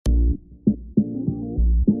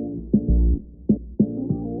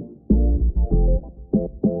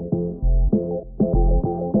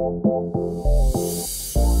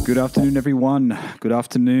Good afternoon, everyone. Good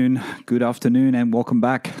afternoon, and welcome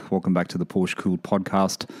back. Welcome back to the PorscheCooled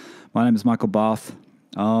Podcast. My name is Michael Barth,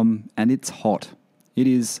 and it's hot. It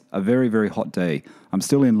is a very, very hot day. I'm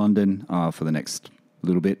still in London for the next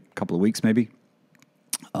little bit, couple of weeks maybe.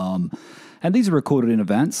 And these are recorded in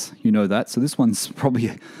advance, you know that. So this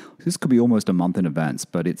could be almost a month in advance,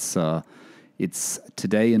 but it's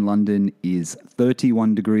today in London is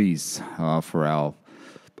 31 degrees for our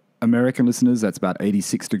American listeners. That's about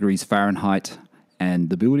 86 degrees Fahrenheit.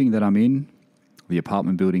 And the building that I'm in, the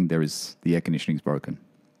apartment building, the air conditioning is broken.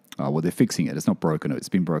 Well, they're fixing it. It's not broken. It's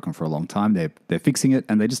been broken for a long time. They're fixing it,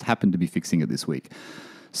 and they just happen to be fixing it this week.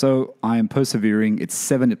 So I am persevering.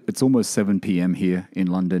 It's almost 7 p.m. here in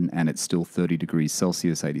London, and it's still 30 degrees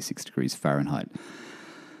Celsius, 86 degrees Fahrenheit.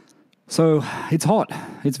 So it's hot.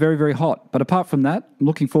 It's very, very hot. But apart from that, I'm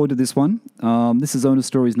looking forward to this one. This is Owner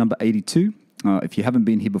Stories number 82. If you haven't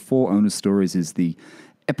been here before, Owner Stories is the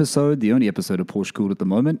only episode of PorscheCooled at the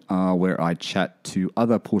moment, where I chat to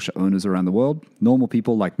other Porsche owners around the world, normal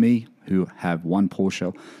people like me who have one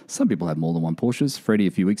Porsche. Some people have more than one Porsches. Freddie,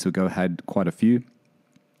 a few weeks ago, had quite a few.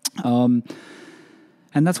 And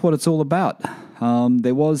that's what it's all about.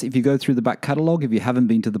 If you go through the back catalogue, if you haven't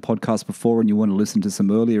been to the podcast before and you want to listen to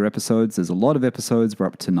some earlier episodes, there's a lot of episodes. We're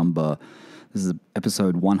up to this is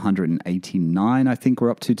episode 189, I think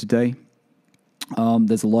we're up to today.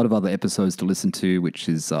 There's a lot of other episodes to listen to, which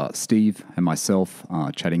is Steve and myself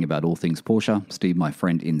chatting about all things Porsche. Steve, my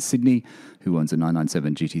friend in Sydney, who owns a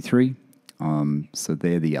 997 GT3. So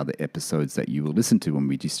they're the other episodes that you will listen to when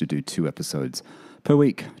we used to do 2 episodes per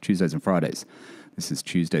week, Tuesdays and Fridays. This is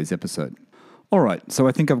Tuesday's episode. All right, so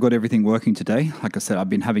I think I've got everything working today. Like I said, I've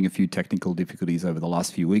been having a few technical difficulties over the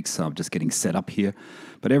last few weeks, so I'm just getting set up here.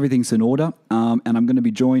 But everything's in order, and I'm going to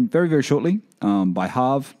be joined very, very shortly by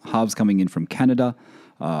Harv. Harv's coming in from Canada.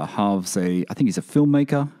 Harv's I think he's a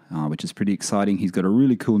filmmaker, which is pretty exciting. He's got a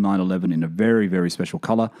really cool 911 in a very, very special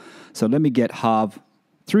color. So let me get Harv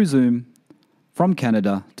through Zoom from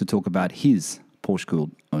Canada to talk about his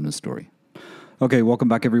PorscheCooled owner story. Okay, welcome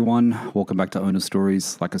back, everyone. Welcome back to Owner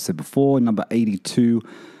Stories. Like I said before, number 82.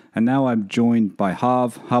 And now I'm joined by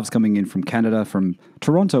Harv. Harv's coming in from Canada, from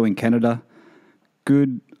Toronto in Canada.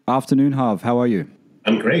 Good afternoon, Harv. How are you?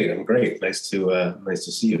 I'm great. Nice to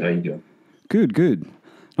see you. How you doing? Good.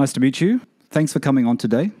 Nice to meet you. Thanks for coming on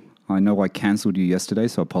today. I know I cancelled you yesterday,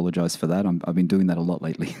 so I apologize for that. I've been doing that a lot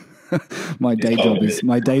lately. My day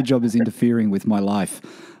job is interfering with my life.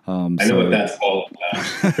 I know what that's all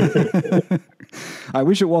about. I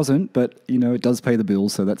wish it wasn't, but it does pay the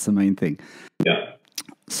bills, so that's the main thing. Yeah.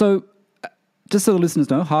 So, just so the listeners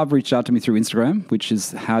know, Harv reached out to me through Instagram, which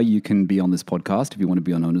is how you can be on this podcast. If you want to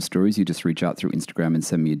be on Owner Stories, you just reach out through Instagram and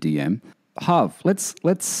send me a DM. Harv, let's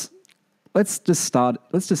just start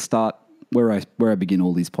where I begin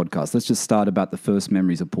all these podcasts. Let's just start about the first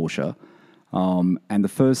memories of Porsche.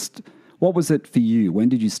 What was it for you? When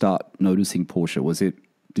did you start noticing Porsche?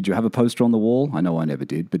 Did you have a poster on the wall? I know I never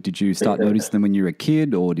did, but did you start noticing them when you were a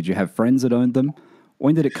kid, or did you have friends that owned them?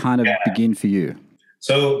 When did it kind of begin for you?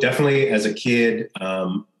 So definitely as a kid,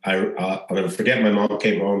 I'll never forget, my mom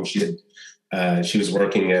came home. She was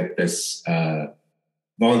working at this,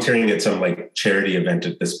 volunteering at some charity event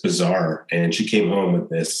at this bazaar. And she came home with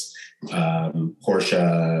this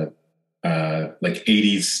Porsche,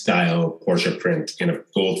 80s style Porsche print in a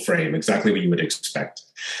gold frame, exactly what you would expect.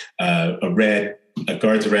 A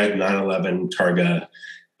guards red 911 Targa,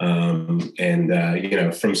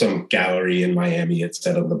 from some gallery in Miami, it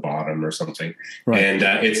said on the bottom or something. Right. And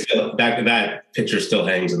it's still, that picture still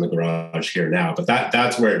hangs in the garage here now. But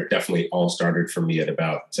that's where it definitely all started for me at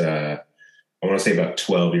about I want to say about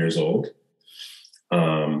 12 years old.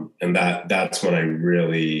 And that's when I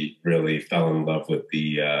really, really fell in love with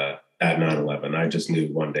that 911. I just knew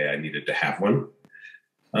one day I needed to have one.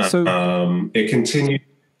 It continued.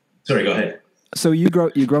 Sorry, go ahead. So you're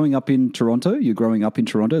growing up in Toronto?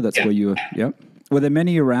 That's where you were, yeah. Were there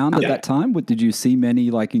many around at that time? Did you see many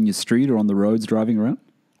in your street or on the roads driving around?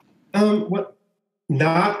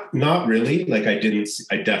 Not really.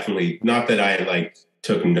 I definitely, not that I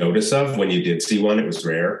took notice of. When you did see one, it was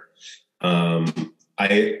rare. I've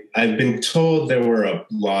been told there were a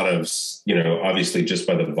lot of, obviously just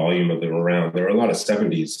by the volume of them around, there were a lot of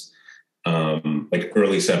 70s.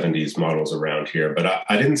 Early 70s models around here, but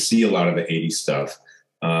I didn't see a lot of the 80s stuff,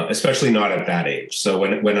 especially not at that age. So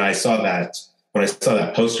when I saw that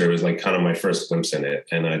poster, it was kind of my first glimpse in it.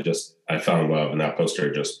 And I fell in love, and that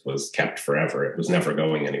poster just was kept forever. It was never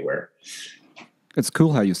going anywhere. It's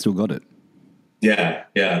cool how you still got it. Yeah.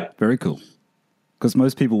 Very cool. Because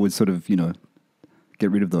most people would sort of,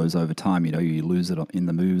 get rid of those over time. You know, you lose it in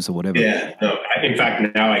the moves or whatever. Yeah. No, in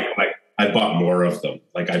fact, now I bought more of them.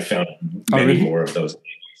 Like I found many more of those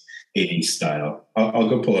 80s style. I'll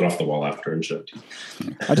go pull it off the wall after and show it to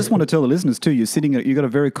you. I just want to tell the listeners too, you got a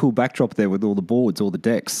very cool backdrop there with all the boards, all the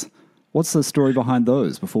decks. What's the story behind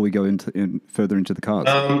those before we go further into the cars?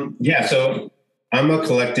 Yeah, so I'm a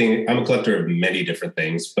collector of many different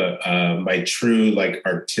things, but my true like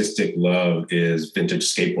artistic love is vintage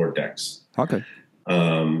skateboard decks. Okay.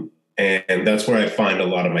 And that's where I find a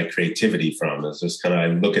lot of my creativity from. Is just kind of I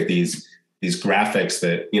look at these graphics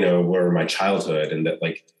that, you know, were my childhood and that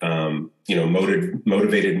like, you know,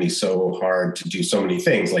 motivated me so hard to do so many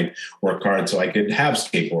things, like work hard so I could have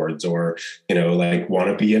skateboards or, you know, like want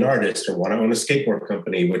to be an artist or want to own a skateboard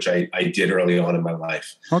company, which I did early on in my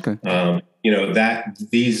life. Okay. You know,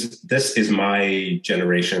 this is my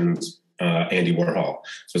generation's Andy Warhol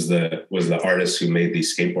was the artist who made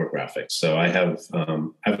these skateboard graphics. So I have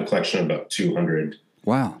a collection of about 200.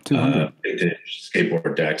 Wow, 200 vintage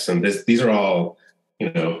skateboard decks, and these are all,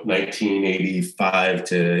 you know, 1985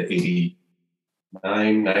 to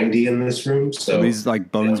 89, 90 in this room. So these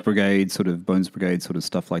like Bones Brigade sort of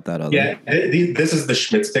stuff like that. Yeah, this is the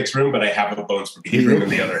Schmidt Sticks room, but I have a Bones Brigade room in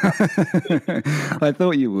the other. I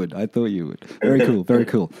thought you would. Very cool. Very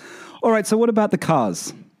cool. All right. So what about the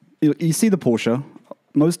cars? You see the Porsche.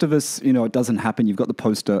 Most of us, you know, it doesn't happen. You've got the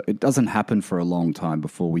poster. It doesn't happen for a long time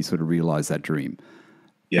before we sort of realize that dream.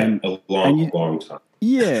 Yeah, a long time.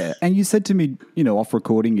 Yeah, and you said to me, you know, off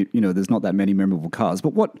recording, you know, there's not that many memorable cars.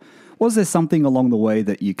 But was there something along the way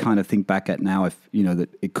that you kind of think back at now, if you know that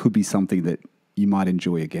it could be something that you might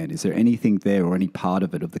enjoy again? Is there anything there or any part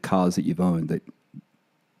of it of the cars that you've owned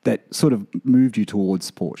that sort of moved you towards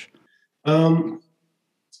Porsche?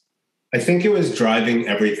 I think it was driving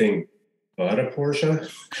everything but a Porsche.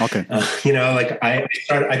 Okay. You know, like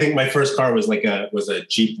I think my first car was a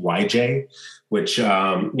Jeep YJ, which, you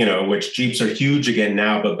know, which Jeeps are huge again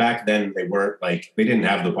now, but back then they didn't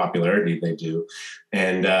have the popularity they do.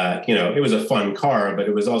 And, you know, it was a fun car, but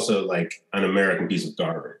it was also like an American piece of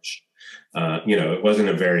garbage. You know, it wasn't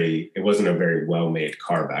a very well-made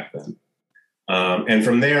car back then. And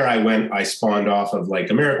from there, I spawned off of like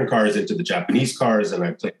American cars into the Japanese cars, and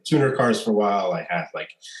I played tuner cars for a while. I had like,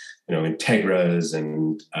 you know, Integras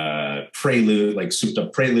and Prelude, like souped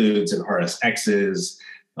up Preludes and RSXs.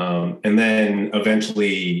 And then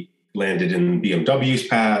eventually landed in BMW's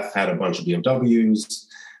path, had a bunch of BMWs,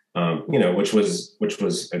 you know, which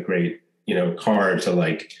was a great, you know, car to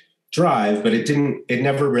like drive, but it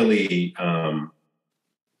never really, I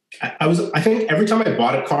think every time I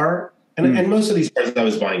bought a car, and most of these cars I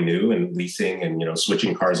was buying new and leasing and, you know,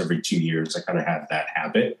 switching cars every 2 years, I kind of had that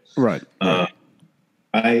habit. Right.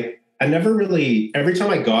 I never really, every time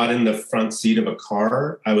I got in the front seat of a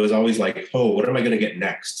car, I was always like, oh, what am I going to get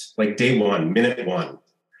next? Like day one, minute one,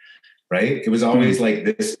 right? It was always like,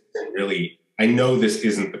 this isn't really, I know this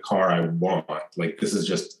isn't the car I want. Like, this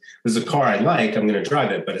is a car I like, I'm going to drive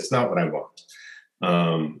it, but it's not what I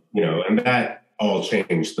want. You know, and that all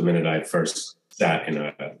changed the minute I first sat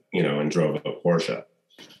in and drove a Porsche.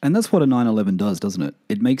 And that's what a 911 does, doesn't it?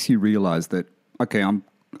 It makes you realize that, okay, I'm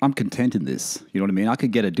content in this. You know what I mean? I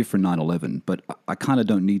could get a different 911, but I kind of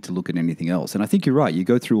don't need to look at anything else. And I think you're right. You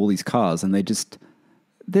go through all these cars and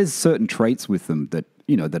there's certain traits with them that,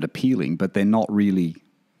 you know, that are appealing, but they're not really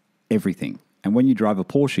everything. And when you drive a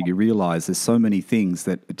Porsche, you realize there's so many things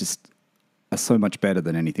that just are so much better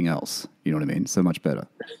than anything else. You know what I mean? So much better.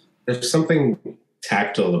 There's something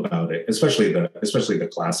tactile about it, especially the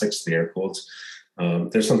classics, the air-cooled.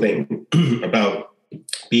 There's something about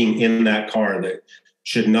being in that car that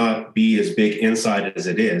should not be as big inside as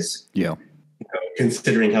it is. Yeah. You know,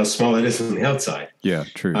 considering how small it is on the outside. Yeah,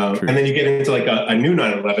 true. And then you get into like a new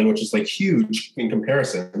 911, which is like huge in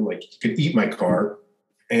comparison. Like you could eat my car,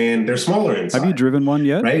 and they're smaller inside. Have you driven one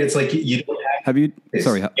yet? Right? It's like you don't have you?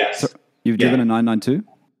 Sorry. Yes. You've driven a 992?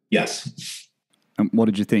 Yes. And what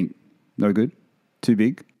did you think? No good? Too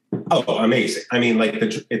big? Oh, amazing! I mean, like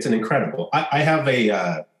it's an incredible. I have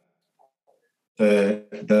a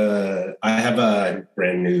I have a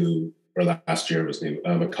brand new, or last year it was new,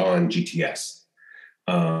 Macan GTS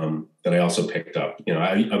that I also picked up. You know,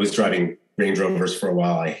 I was driving Range Rovers for a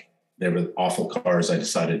while. They were awful cars. I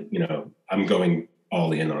decided, you know, I'm going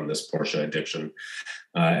all in on this Porsche addiction,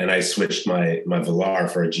 and I switched my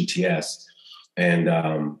Velar for a GTS,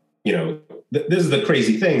 and you know, this is the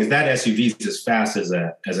crazy thing, is that SUV is as fast as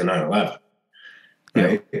a 911.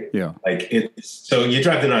 Right? Yeah. Like so you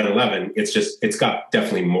drive the 911, it's got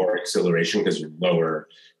definitely more acceleration because you're lower,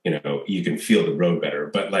 you know, you can feel the road better.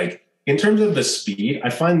 But like in terms of the speed, I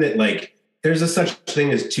find that like there's a such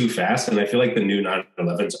thing as too fast. And I feel like the new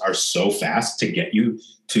 911s are so fast to get you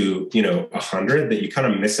to, 100 that you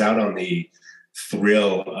kind of miss out on the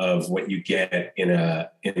thrill of what you get in a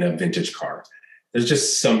vintage car. There's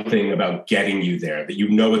just something about getting you there that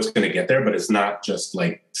it's going to get there, but it's not just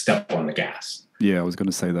like step on the gas. Yeah, I was going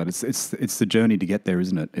to say that. It's the journey to get there,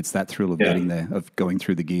 isn't it? It's that thrill of getting there, of going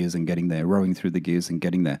through the gears and getting there, rowing through the gears and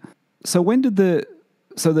getting there. So when did the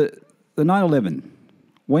 911,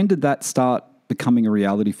 when did that start becoming a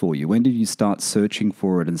reality for you? When did you start searching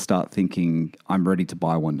for it and start thinking, I'm ready to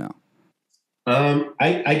buy one now?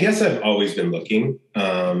 I guess I've always been looking.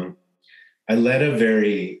 I led a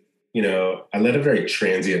very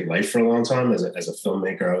transient life for a long time as a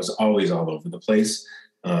filmmaker. I was always all over the place.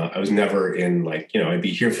 I was never in I'd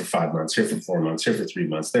be here for 5 months, here for 4 months, here for 3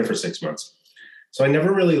 months, there for 6 months. So I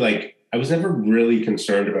was never really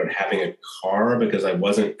concerned about having a car because I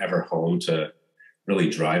wasn't ever home to really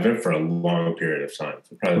drive it for a long period of time,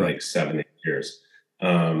 for probably 7-8 years.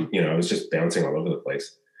 I was just bouncing all over the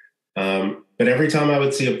place. But every time I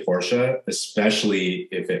would see a Porsche, especially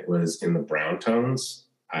if it was in the brown tones,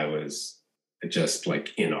 I was just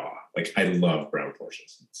in awe. I love brown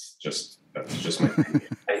Porsches. That's just my thing.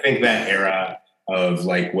 I think that era of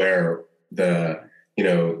where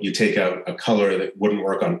you take a color that wouldn't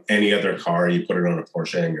work on any other car, you put it on a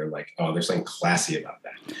Porsche and you're like, oh, there's something classy about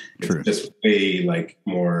that. True. It's just way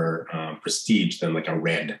more prestige than a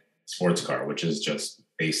red sports car, which is just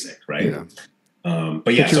basic, right? Yeah.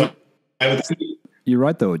 But yeah, so I would say, you're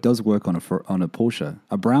right though. It does work on a Porsche.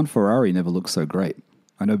 A brown Ferrari never looks so great.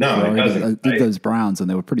 I know Ferrari did those browns and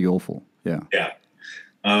they were pretty awful. Yeah. Yeah.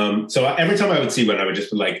 So every time I would see one, I would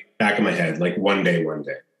just be back of my head, one day.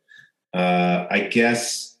 I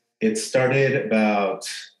guess it started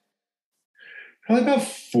probably about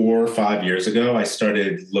 4 or 5 years ago. I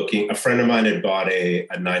started looking. A friend of mine had bought a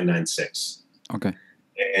 996. Okay.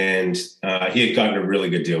 And he had gotten a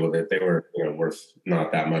really good deal with it. They were worth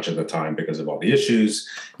not that much at the time because of all the issues.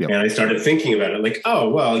 Yep. And I started thinking about it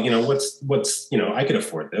what's I could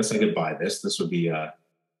afford this. I could buy this. This would be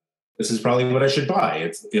this is probably what I should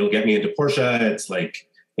buy. It'll get me into Porsche. It's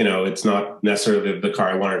it's not necessarily the car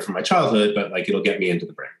I wanted from my childhood, but it'll get me into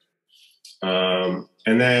the brand.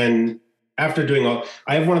 And then after doing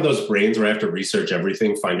I have one of those brains where I have to research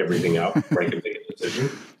everything, find everything out before I can make a decision.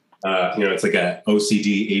 It's like a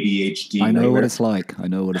OCD, ADHD. I know what it's like.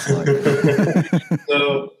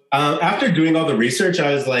 So after doing all the research,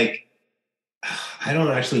 I was like, I don't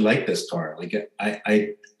actually like this car.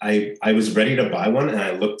 I was ready to buy one, and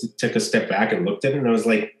I took a step back and looked at it, and I was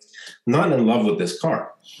like, I'm not in love with this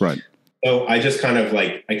car. Right. So I just kind of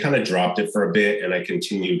dropped it for a bit, and I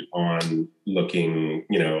continued on looking.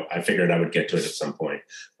 I figured I would get to it at some point.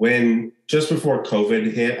 When just before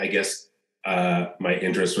COVID hit, I guess my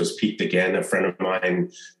interest was piqued again. A friend of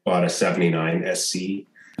mine bought a 79 SC.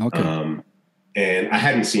 Okay. And I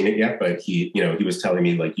hadn't seen it yet, but he was telling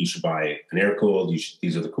me you should buy an air-cooled.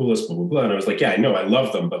 These are the coolest, blah, blah, blah. And I was like, yeah, I know, I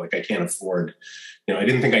love them, but I can't afford, I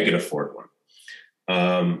didn't think I could afford one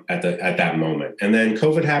at that moment. And then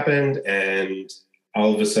COVID happened, and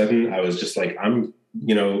all of a sudden I was just like, I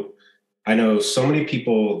know so many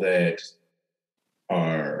people that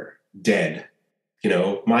are dead,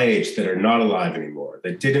 my age, that are not alive anymore,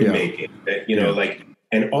 that didn't make it, that,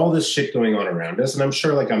 and all this shit going on around us. And I'm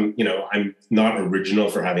sure I'm not original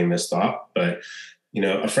for having this thought, but,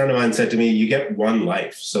 a friend of mine said to me, you get one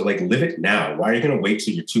life. So live it now. Why are you going to wait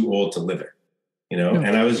till you're too old to live it?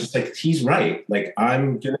 And I was just like, he's right.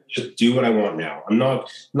 I'm going to just do what I want now. I'm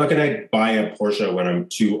not going to buy a Porsche when I'm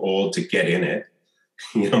too old to get in it.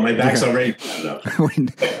 My back's already enough.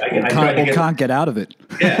 Can't get out of it.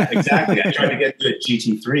 Yeah, exactly. I tried to get to a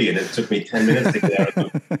GT3 and it took me 10 minutes to get out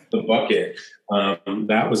of the bucket.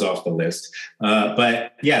 That was off the list.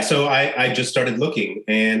 But yeah, so I just started looking,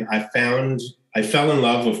 and I fell in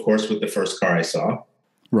love, of course, with the first car I saw.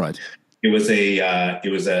 Right. It was a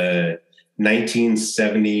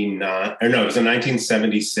 1979, or no, it was a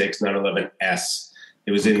 1976 911S.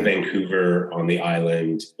 It was in Vancouver on the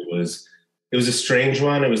island. It was a strange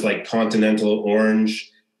one. It was continental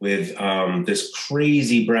orange with this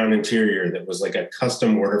crazy brown interior that was a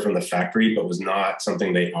custom order from the factory, but was not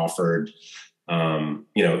something they offered.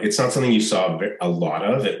 It's not something you saw a lot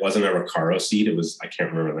of. It wasn't a Recaro seat. It was, I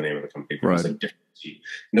can't remember the name of the company, but it was a different seat.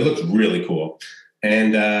 And it looked really cool.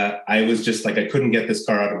 And I was just I couldn't get this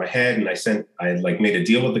car out of my head. And I made a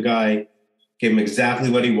deal with the guy, gave him exactly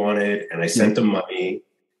what he wanted. And I sent him money.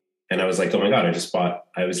 And I was like, oh my God, I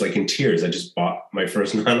was in tears. I just bought my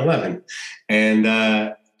first 911. And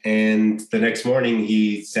the next morning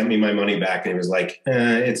he sent me my money back, and he was like,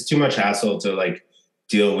 it's too much hassle to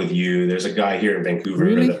deal with you. There's a guy here in Vancouver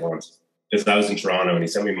Really? that wants, because I was in Toronto and he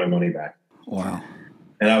sent me my money back. Wow.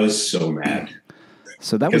 And I was so mad.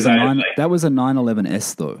 So that was that was a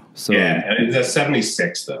 911S though. So yeah, and it was a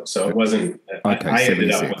 76 though. So it wasn't, okay, I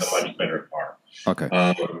ended 76. up with a much better car. Okay.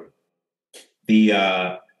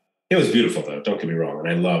 It was beautiful though, don't get me wrong. And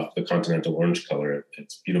I love the Continental orange color.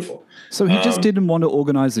 It's beautiful. So he just didn't want to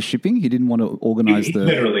organize the shipping? He didn't want to organize he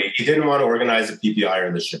didn't want to organize the PPI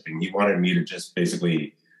or the shipping. He wanted me to just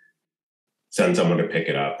basically send someone to pick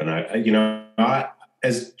it up. And I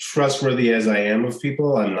as trustworthy as I am of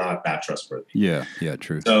people, I'm not that trustworthy. Yeah,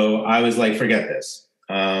 true. So I was like, forget this.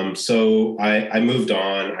 So I moved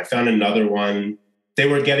on. I found another one. They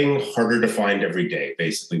were getting harder to find every day,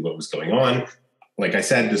 basically what was going on. Like I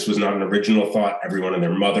said, this was not an original thought. Everyone and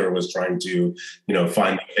their mother was trying to,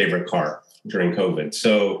 find their favorite car during COVID.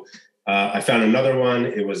 So I found another one.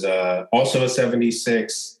 It was also a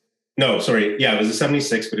 76. No, sorry. Yeah, it was a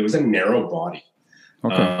 76, but it was a narrow body.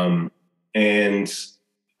 Okay. And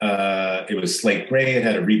it was slate gray. It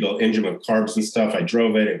had a rebuilt engine with carbs and stuff. I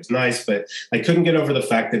drove it. It was nice, but I couldn't get over the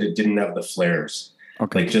fact that it didn't have the flares.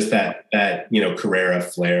 Okay. Like just that Carrera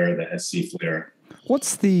flare, the SC flare.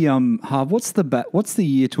 What's the Harv? What's the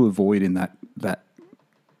year to avoid in that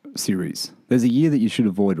series? There's a year that you should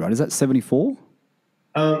avoid, right? Is that 74?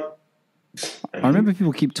 I remember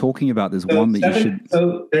people keep talking about this one that you should.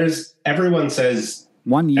 So everyone says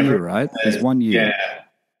 1 year, right? There's 1 year. Yeah,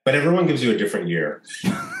 but everyone gives you a different year.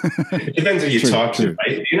 It depends who you talk to,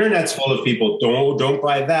 right? The internet's full of people. Don't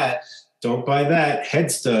buy that. Don't buy that.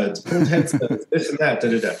 Head studs, pulled head studs, this and that,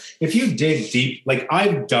 da-da-da. If you dig deep, like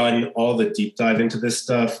I've done all the deep dive into this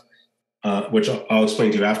stuff, which I'll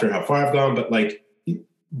explain to you after how far I've gone, but like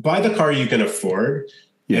buy the car you can afford.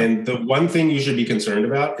 Yeah. And the one thing you should be concerned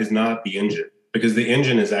about is not the engine, because the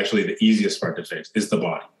engine is actually the easiest part to fix, is the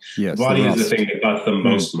body. Yes, the body is the thing that costs the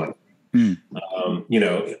most money. An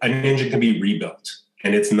engine can be rebuilt.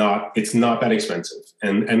 And it's not that expensive.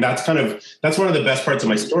 And that's one of the best parts of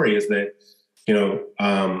my story is that,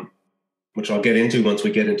 which I'll get into once we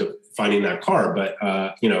get into finding that car. But,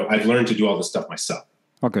 I've learned to do all this stuff myself.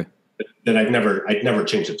 Okay. That I'd never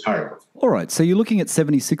changed a tire before. All right. So you're looking at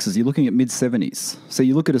 76s. You're looking at mid-70s. So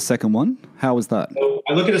you look at a second one. How was that? So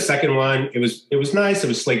I look at a second one. It was nice. It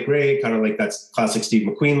was slate gray, kind of like that classic Steve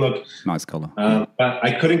McQueen look. Nice color. But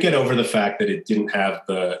I couldn't get over the fact that it didn't have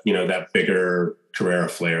the, that bigger Carrera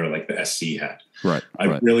flare like the SC had. Right. I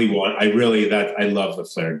love the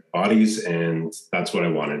flared bodies, and that's what I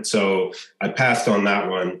wanted. So I passed on that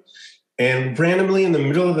one, and randomly in the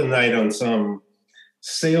middle of the night on some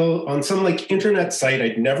sale on some like internet site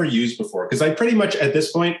I'd never used before, because I pretty much at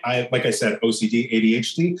this point, like I said, OCD,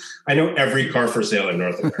 ADHD, I know every car for sale in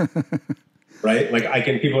North America. Right? Like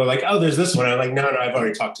people are like, oh, there's this one. I'm like, no, I've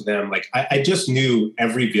already talked to them. Like I just knew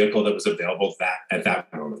every vehicle that was available at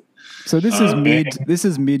that moment. So this is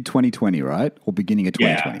mid 2020, right? Or beginning of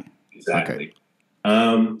 2020? Yeah, exactly.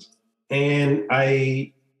 Okay. And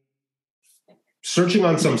I searching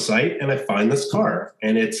on some site, and I find this car,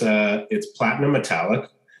 and it's platinum metallic.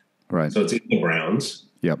 Right. So it's in the browns.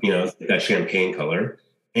 Yep. It's that champagne color,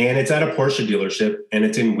 and it's at a Porsche dealership, and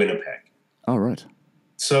it's in Winnipeg. Oh, right.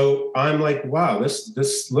 So I'm like, wow,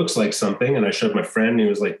 this looks like something. And I showed my friend, and he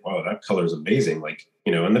was like, wow, that color is amazing. Like,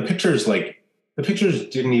 and the pictures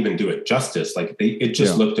didn't even do it justice. Like it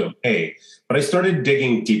just looked okay. But I started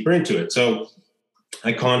digging deeper into it. So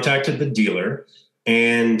I contacted the dealer,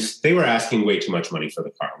 and they were asking way too much money for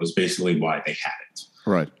the car. It was basically why they had it.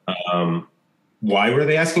 Right. Why were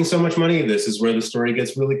they asking so much money? This is where the story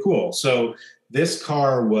gets really cool. So this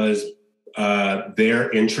car was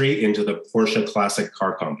their entry into the Porsche Classic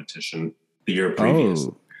Car Competition the year previous.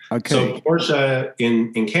 Oh, okay. So Porsche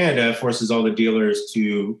in Canada forces all the dealers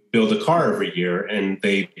to build a car every year, and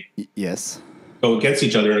they go against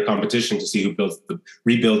each other in a competition to see who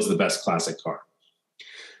rebuilds the best classic car.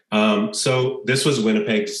 So this was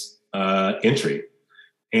Winnipeg's entry,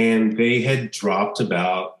 and they had dropped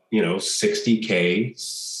about $60K,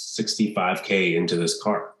 $65K into this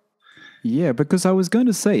car. Yeah, because I was going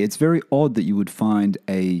to say, it's very odd that you would find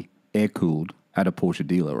a air-cooled at a Porsche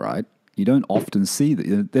dealer, right? You don't often see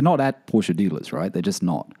that. They're not at Porsche dealers, right? They're just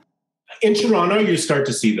not. In Toronto, you start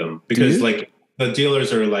to see them because like the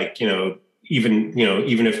dealers are like, even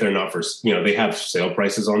if they're not for, they have sale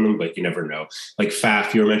prices on them, but you never know. Like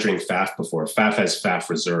FAF, you were mentioning FAF before. FAF has FAF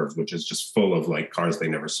Reserve, which is just full of like cars they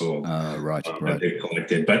never sold. Right. That they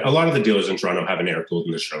collected. But a lot of the dealers in Toronto have an air-cooled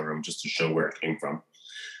in the showroom just to show where it came from.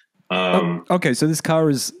 Okay, so this car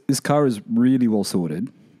is really well sorted.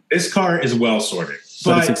 This car is well sorted,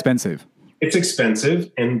 but it's expensive. It's expensive,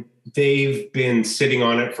 and they've been sitting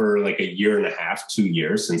on it for like a year and a half, 2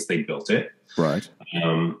 years since they built it. Right.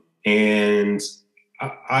 And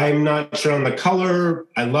I'm not sure on the color.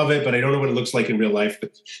 I love it, but I don't know what it looks like in real life.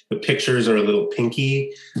 The pictures are a little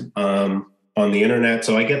pinky on the internet.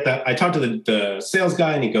 So I get that. I talked to the sales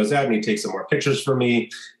guy, and he goes out and he takes some more pictures for me.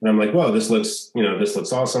 And I'm like, whoa, this looks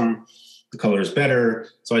awesome. The color is better.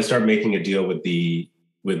 So I start making a deal with the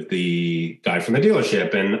guy from the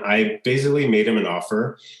dealership. And I basically made him an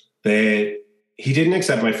offer that he didn't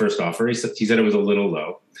accept my first offer. He said it was a little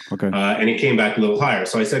low. Okay. And he came back a little higher.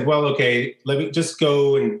 So I said, well, okay, let me just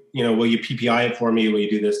go and, will you PPI it for me? Will you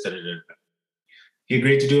do this? Da, da, da. He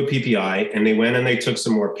agreed to do a PPI, and they went and they took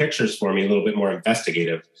some more pictures for me, a little bit more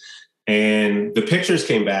investigative. And the pictures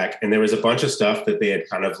came back, and there was a bunch of stuff that they had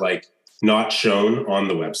kind of like not shown on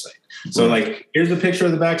the website. So like, here's a picture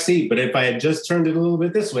of the back seat, but if I had just turned it a little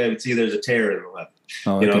bit this way, I would see there's a tear in the leather.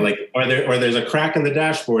 Oh, okay. Or there's a crack in the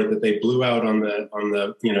dashboard that they blew out on the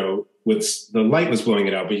with the light was blowing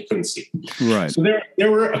it out, but you couldn't see. Right. So there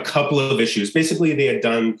were a couple of issues. Basically, they had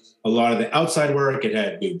done a lot of the outside work. It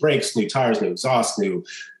had new brakes, new tires, new exhaust, new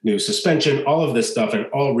suspension, all of this stuff, and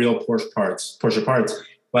all real Porsche parts.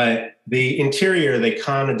 But the interior, they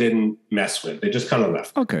kind of didn't mess with. They just kind of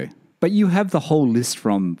left. Okay. But you have the whole list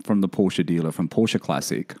from the Porsche dealer, from Porsche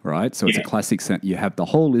Classic, right? So it's a classic set. You have the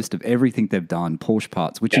whole list of everything they've done, Porsche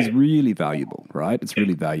parts, which is really valuable, right? It's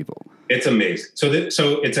really valuable. It's amazing. So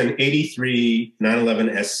it's an 83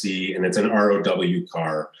 911 SC, and it's an ROW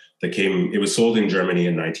car that it was sold in Germany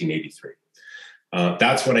in 1983.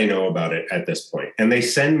 That's what I know about it at this point. And they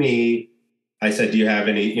send me, I said, do you have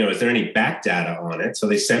any, is there any back data on it? So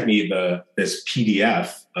they sent me this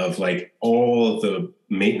PDF of like all of the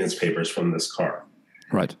maintenance papers from this car.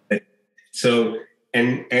 Right. So,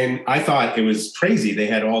 and I thought it was crazy. They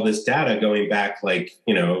had all this data going back, like,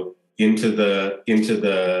 into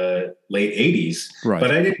the late 80s. Right.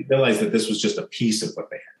 But I didn't realize that this was just a piece of what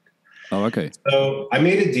they had. Oh, okay. So I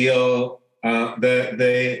made a deal.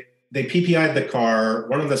 They PPI'd the car.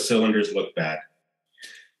 One of the cylinders looked bad.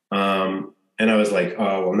 And I was like,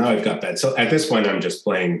 oh, well, now I've got that. So at this point, I'm just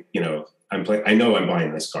playing, I know I'm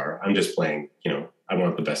buying this car. I'm just playing, I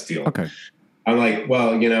want the best deal. Okay. I'm like,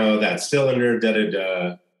 well, that cylinder,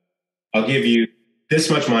 I'll give you this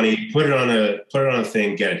much money, put it on a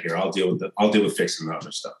thing, get it here. I'll deal with fixing the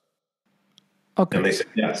other stuff. Okay. And they said,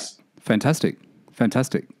 yes. Fantastic.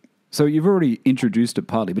 So you've already introduced it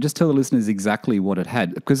partly, but just tell the listeners exactly what it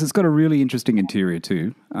had, because it's got a really interesting interior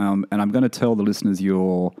too. And I'm going to tell the listeners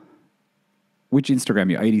which Instagram,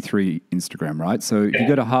 your 83 Instagram, right? So if you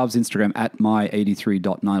go to Harv's Instagram at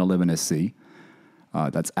my83.911sc,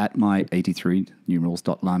 that's at my83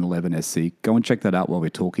 numerals.911sc. Go and check that out while we're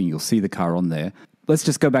talking. You'll see the car on there. Let's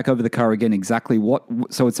just go back over the car again. Exactly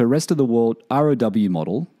so it's a rest of the world ROW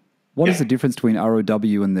model. What is the difference between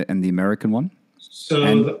ROW and the American one? So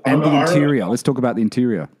and the interior. Let's talk about the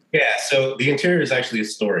interior. Yeah. So the interior is actually a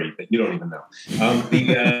story that you don't even know.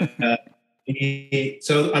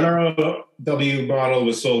 So an ROW model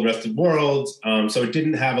was sold rest of the world. So it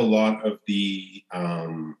didn't have a lot of the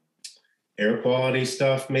air quality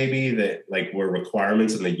stuff, maybe that like were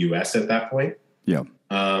requirements in the US at that point. Yeah.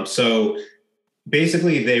 So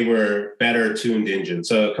basically they were better tuned engines.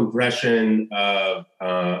 So compression of,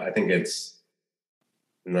 I think it's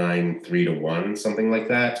 9.3 to 1, something like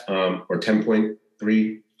that. Or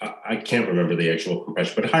 10.3. I can't remember the actual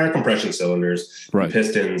compression, but higher compression cylinders, right.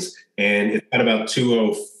 Pistons, and it's at about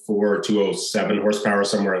 204, 207 horsepower,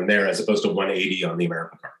 somewhere in there, as opposed to 180 on the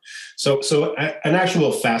American car. So an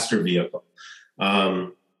actual faster vehicle.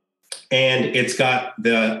 And it's got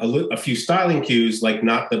a few styling cues, like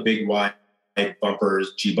not the big wide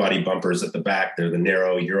bumpers, G-body bumpers at the back. They're the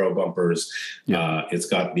narrow Euro bumpers. Yeah. It's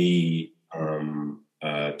got the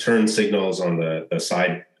turn signals on the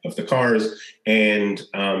side of the cars, and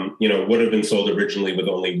would have been sold originally with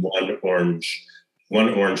only one orange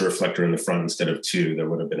reflector in the front instead of two. There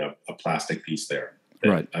would have been a plastic piece there that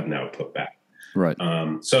right. I've now put back. Right.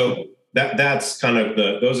 So that's kind of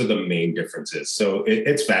those are the main differences. So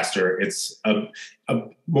it's faster. It's a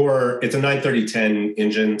 930-10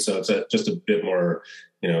 engine, so it's just a bit more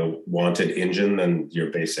wanted engine than your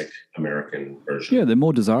basic American version. Yeah, they're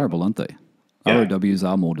more desirable, aren't they? Yeah. ROWs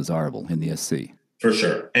are more desirable in the SC. For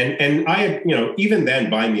sure. And I, even then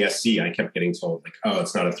buying the SC, I kept getting told like, oh,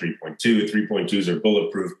 it's not a 3.2. 3.2s are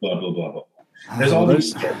bulletproof, blah, blah, blah, blah. There's all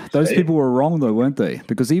those people were wrong though, weren't they?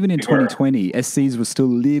 Because even in 2020, SCs were still a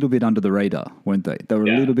little bit under the radar, weren't they? They were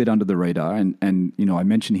a little bit under the radar. And I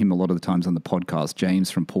mentioned him a lot of the times on the podcast,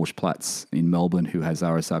 James from Porsche Platz in Melbourne, who has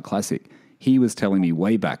RSR Classic. he was telling me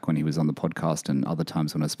way back when he was on the podcast and other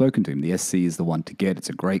times when I've spoken to him, the SC is the one to get. It's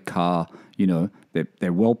a great car. You know,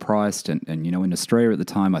 they're well priced. And you know, in Australia at the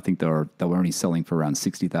time, I think they were only selling for around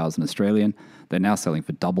 60,000 Australian. They're now selling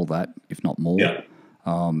for double that, if not more. Yeah.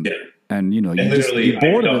 And, you know, you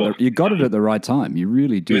bought it, you got it at the right time. You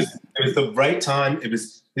really did. It was the right time. It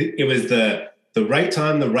was the right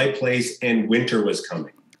time, the right place, and winter was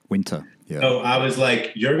coming. Winter, yeah. So I was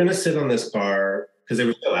like, you're going to sit on this car, because they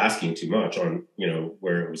were still asking too much on, you know,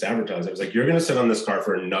 where it was advertised. I was like, you're going to sit on this car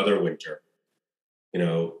for another winter. You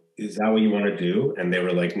know, is that what you want to do? And they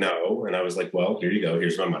were like, no. And I was like, well, here you go.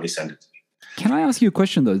 Here's my money. Send it to me. Can I ask you a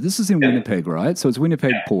question, though? This is in Winnipeg, right? So it's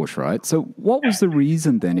Winnipeg Porsche, right? So what was the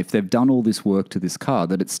reason then, if they've done all this work to this car,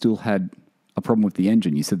 that it still had a problem with the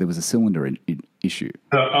engine? You said there was a cylinder issue.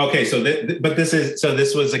 Okay, so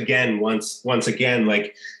this was again once again,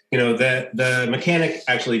 like, you know, the mechanic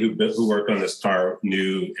actually who worked on this car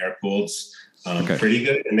knew air-cooleds pretty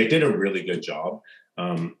good, and they did a really good job.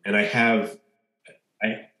 And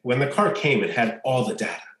when the car came, it had all the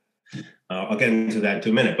data. I'll get into that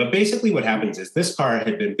in a minute. But basically what happens is this car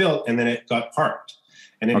had been built and then it got parked.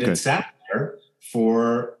 And it had sat there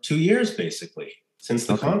for 2 years, basically, since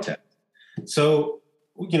the contest. So,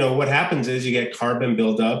 you know, what happens is you get carbon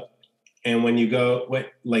buildup. And when you go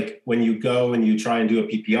and you try and do a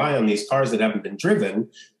PPI on these cars that haven't been driven,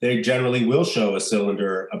 they generally will show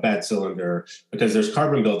a bad cylinder, because there's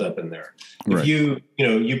carbon buildup in there. Right. If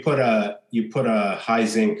you put a high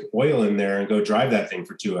zinc oil in there and go drive that thing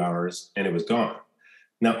for 2 hours, and it was gone.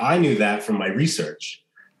 Now I knew that from my research,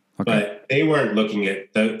 but they weren't looking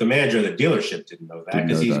at the manager of the dealership didn't know that,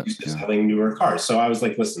 because he's used to selling newer cars. So I was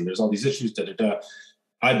like, listen, there's all these issues.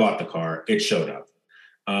 I bought the car. It showed up.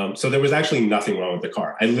 So there was actually nothing wrong with the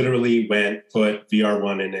car. I literally put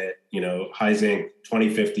VR1 in it, you know, high zinc,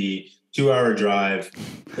 2050, 2 hour drive.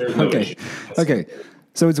 There's no issue. Okay.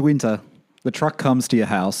 So it's winter. The truck comes to your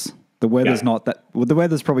house. The weather's not that. Well, the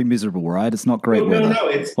weather's probably miserable, right? It's not great weather. No.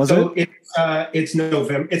 It's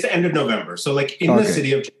November. It's the end of November. So like in the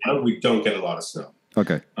city of Toronto, we don't get a lot of snow.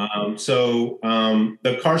 Okay. So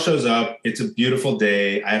the car shows up. It's a beautiful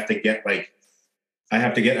day. I have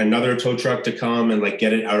to get another tow truck to come and like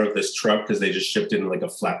get it out of this truck, because they just shipped it in like a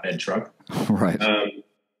flatbed truck. Right.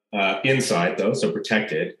 Inside though, so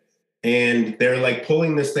protected. And they're like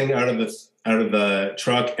pulling this thing out of the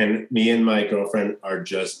truck, and me and my girlfriend are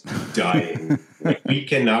just dying. Like, we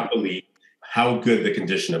cannot believe how good the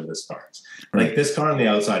condition of this car is. Right. Like, this car on the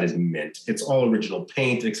outside is mint. It's all original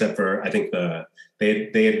paint, except for I think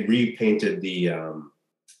they had repainted the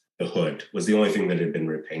hood was the only thing that had been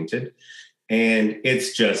repainted. And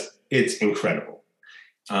it's incredible.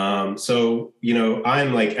 So, you know,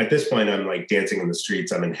 I'm like, at this point, I'm like dancing in the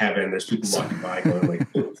streets. I'm in heaven. There's people walking by going like,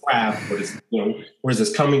 oh, crap, where's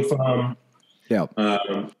this coming from? Yeah.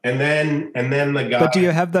 And then the guy. But do you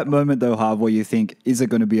have that moment though, Harv, where you think, is it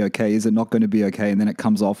going to be okay? Is it not going to be okay? And then it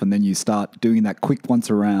comes off, and then you start doing that quick once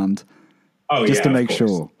around just to make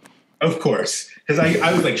sure. Of course. Because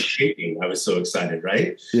I was like shaking. I was so excited,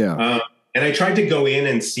 right? Yeah. And I tried to go in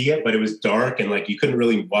and see it, but it was dark and like you couldn't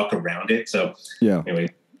really walk around it. So anyway,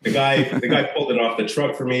 the guy pulled it off the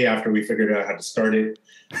truck for me after we figured out how to start it.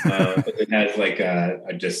 But it has like a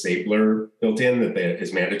disabler built in that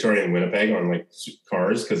is mandatory in Winnipeg on like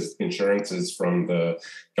cars, because insurance is from the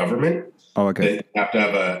government. Oh, okay. You have to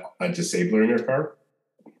have a disabler in your car.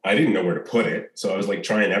 I didn't know where to put it, so I was like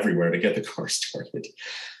trying everywhere to get the car started.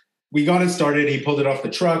 We got it started. He pulled it off the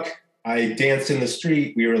truck. I danced in the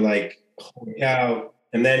street. We were like, holy cow.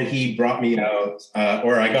 And then he brought me out,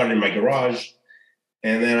 or I got it in my garage.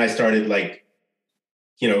 And then I started like,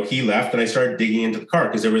 you know, he left and I started digging into the car,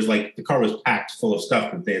 because there was like, the car was packed full of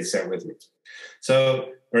stuff that they had sent with me.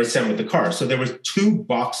 Or sent with the car. So there was 2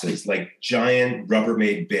 boxes, like giant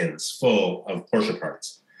Rubbermaid bins full of Porsche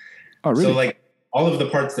parts. Oh, really? So like all of the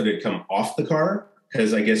parts that had come off the car,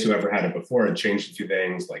 because I guess whoever had it before had changed a few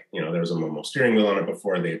things. Like, you know, there was a Momo steering wheel on it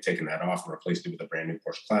before. They had taken that off and replaced it with a brand new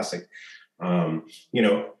Porsche Classic. You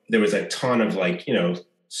know, there was a ton of like, you know,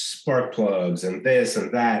 spark plugs and this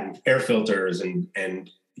and that and air filters and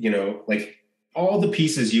you know, like all the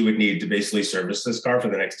pieces you would need to basically service this car for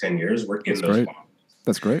the next 10 years were in those boxes.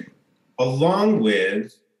 That's great. Along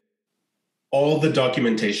with all the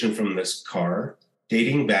documentation from this car,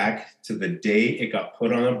 dating back to the day it got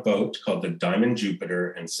put on a boat called the Diamond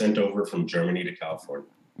Jupiter and sent over from Germany to California.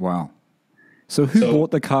 Wow. So who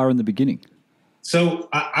bought the car in the beginning? So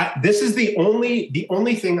this is the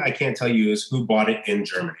only thing I can't tell you is who bought it in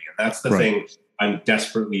Germany. And that's the thing I'm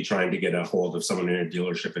desperately trying to get a hold of someone in a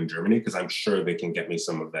dealership in Germany, because I'm sure they can get me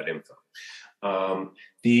some of that info.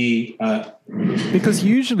 Because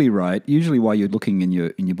usually while you're looking in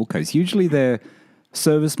your bookcase, usually they're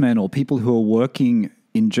servicemen or people who are working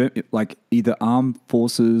in like either armed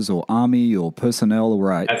forces or army or personnel,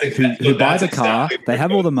 right? Who buy the car, they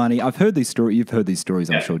have all the money. I've heard these stories. You've heard these stories,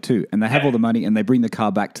 I'm sure too. And they have all the money and they bring the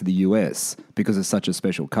car back to the US because it's such a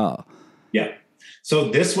special car. Yeah. So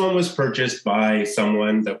this one was purchased by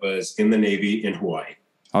someone that was in the Navy in Hawaii.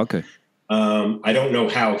 Okay. I don't know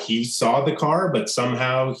how he saw the car, but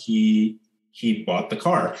somehow he bought the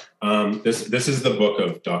car. This is the book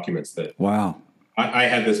of documents that. Wow. I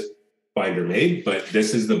had this binder made, but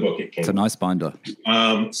this is the book it came. It's a nice binder.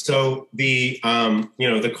 So the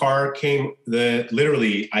the car came.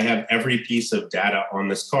 Literally, I have every piece of data on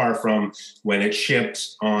this car from when it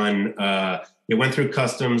shipped on. It went through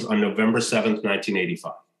customs on November 7th,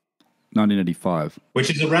 1985. 1985. Which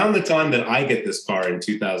is around the time that I get this car in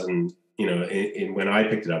 2000. When I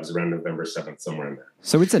picked it up, it was around November 7th, somewhere in there.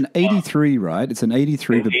 So it's an 83, right? It's an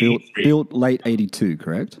 83, but built late 82,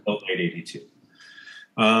 correct? Built late 82.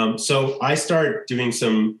 So I start doing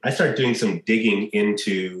some digging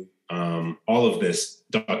into all of this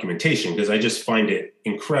documentation because I just find it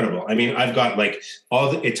incredible. I mean, I've got like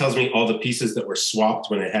it tells me all the pieces that were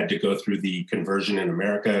swapped when it had to go through the conversion in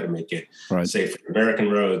America to make it safe for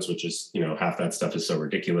American roads, which is, half that stuff is so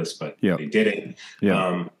ridiculous, but they did it.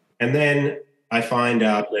 Yeah. And then I find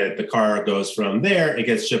out that the car goes from there, it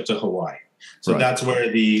gets shipped to Hawaii. So that's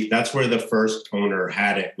where the first owner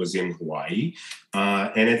had it, was in Hawaii.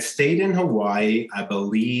 And it stayed in Hawaii, I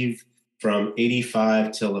believe, from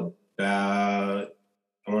 85 till about,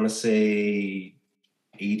 I want to say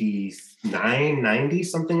 89, 90,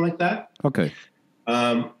 something like that. Okay.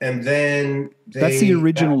 And then that's the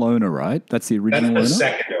original owner, right? That's the original owner? That's the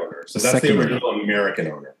second owner. So that's the original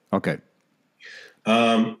American owner. Okay.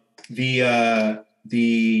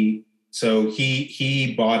 So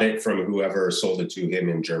he bought it from whoever sold it to him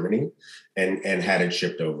in Germany and had it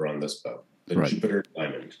shipped over on this boat, the Jupiter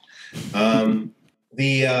Diamond.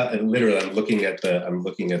 Literally I'm looking at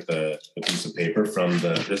the piece of paper from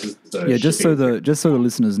just so the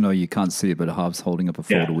listeners know, you can't see it, but Harv's holding up a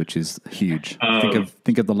folder which is huge.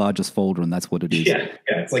 Think of the largest folder, and that's what it is. Yeah,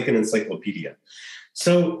 it's like an encyclopedia.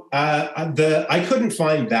 So I couldn't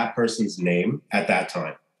find that person's name at that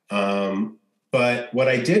time. But what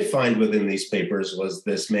I did find within these papers was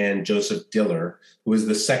this man, Joseph Diller, who was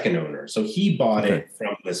the second owner. So he bought it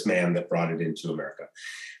from this man that brought it into America.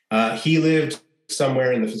 He lived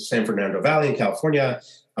somewhere in the San Fernando Valley in California.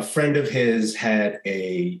 A friend of his had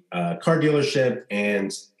a car dealership,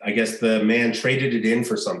 and I guess the man traded it in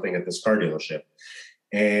for something at this car dealership.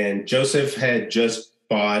 And Joseph had just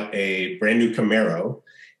bought a brand new Camaro.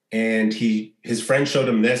 And his friend showed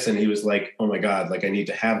him this, and he was like, "Oh my God, like I need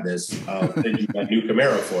to have this. Did you buy a new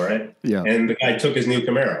Camaro for it?" Yeah. And the guy took his new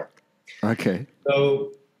Camaro. Okay.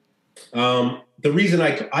 So the reason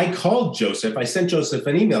I called Joseph, I sent Joseph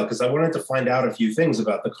an email because I wanted to find out a few things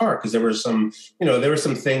about the car, because there were some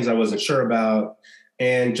things I wasn't sure about.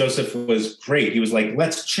 And Joseph was great. He was like,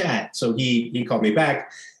 "Let's chat." So he called me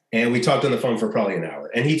back. And we talked on the phone for probably an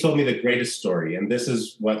hour. And he told me the greatest story. And this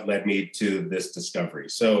is what led me to this discovery.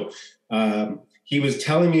 So he was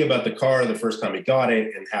telling me about the car the first time he got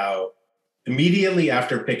it, and how immediately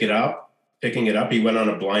after picking it up, he went on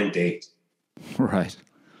a blind date. Right.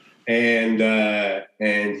 And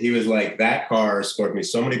he was like, "That car scored me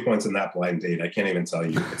so many points in that blind date. I can't even tell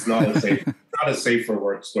you. It's not a safe for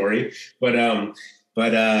work story." But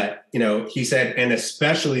he said, and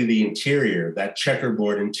especially the interior, that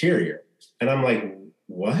checkerboard interior. And I'm like,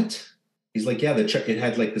 what? He's like, yeah, it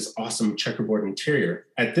had like this awesome checkerboard interior.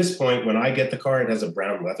 At this point, when I get the car, it has a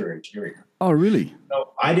brown leather interior. Oh, really?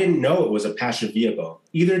 So I didn't know it was a Pasha vehicle.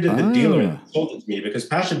 Either did the dealer that sold it to me, because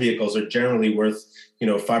Pasha vehicles are generally worth,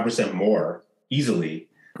 5% more easily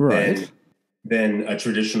than a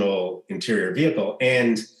traditional interior vehicle.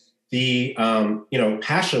 And the,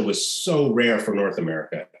 Pasha was so rare for North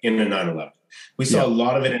America in a 911. We saw a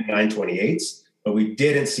lot of it in 928s, but we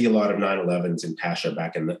didn't see a lot of 911s in Pasha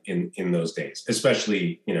back in those days,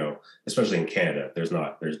 especially in Canada. There's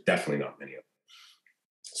definitely not many of them.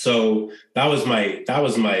 So that was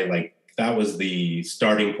the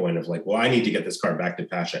starting point of like, well, I need to get this car back to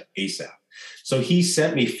Pasha ASAP. So he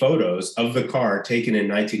sent me photos of the car taken in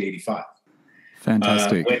 1985.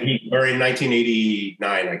 Fantastic. Or in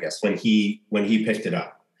 1989, I guess, when he picked it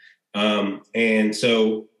up. And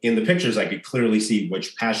so in the pictures, I could clearly see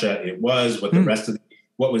which Pasha it was, what the rest of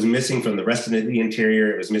what was missing from the rest of the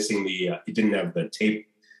interior. It was missing it didn't have the tape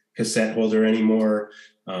cassette holder anymore.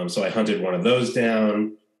 So I hunted one of those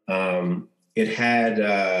down. It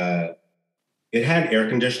had it had air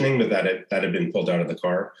conditioning, but that had been pulled out of the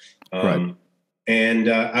car. Right. And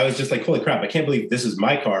I was just like, holy crap, I can't believe this is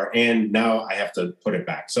my car. And now I have to put it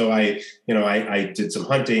back. So I did some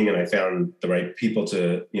hunting, and I found the right people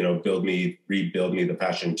to, rebuild me the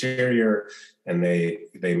Passion interior. And they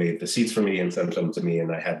made the seats for me and sent them to me.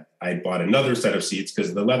 And I bought another set of seats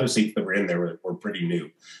because the leather seats that were in there were pretty new.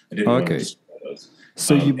 I didn't want to destroy those.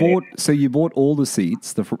 So you bought all the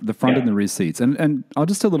seats, the front and the rear seats, and I'll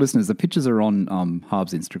just tell the listeners the pictures are on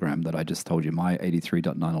Harv's Instagram that I just told you. My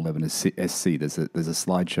 83.911 is SC. There's a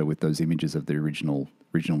slideshow with those images of the original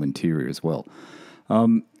interior as well.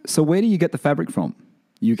 So where do you get the fabric from?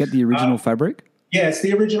 You get the original fabric? Yeah, it's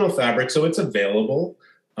the original fabric, so it's available.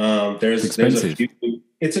 It's expensive.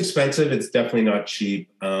 It's expensive. It's definitely not cheap.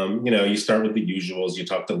 You start with the usuals. You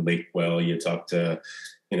talk to Lakewell. You talk to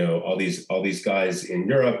all these guys in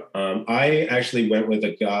Europe. I actually went with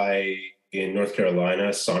a guy in North Carolina,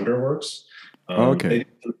 Sonderworks. They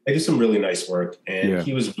do some really nice work, and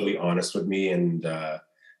he was really honest with me, and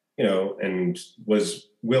and was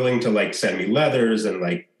willing to send me leathers and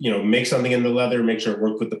make something in the leather, make sure it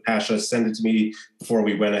worked with the Pasha, send it to me before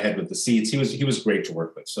we went ahead with the seats. He was great to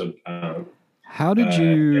work with. So how did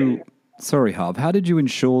you? Sorry, Harv. How did you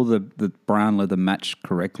ensure the brown leather matched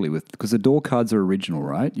correctly because the door cards are original,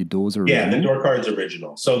 right? Your doors are original? Yeah, the door card's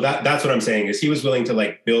original. So that's what I'm saying is he was willing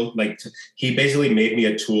to build he basically made me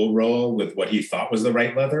a tool roll with what he thought was the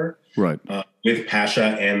right leather, right? With Pasha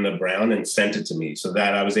and the brown, and sent it to me so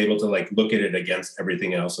that I was able to look at it against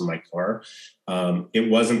everything else in my car.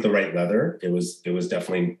 It wasn't the right leather. It was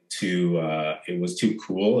definitely too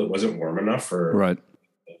cool. It wasn't warm enough for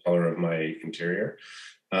the color of my interior.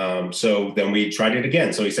 So then we tried it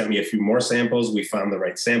again. So he sent me a few more samples. We found the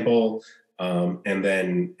right sample, and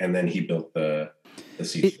then he built the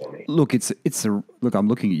seats for me. Look, look. I'm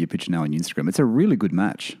looking at your picture now on Instagram. It's a really good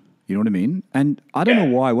match. You know what I mean? And I don't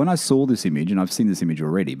know why. When I saw this image, and I've seen this image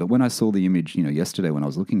already, but when I saw the image, yesterday when I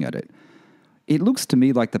was looking at it, it looks to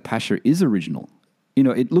me like the Pasha is original.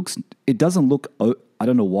 It doesn't look. I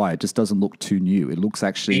don't know why. It just doesn't look too new. It looks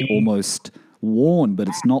actually almost worn, but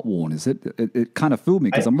it's not worn, is it? It kind of fooled me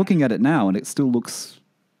because I'm looking at it now and it still looks.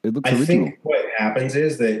 It looks original. I think what happens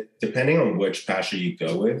is that depending on which Pasha you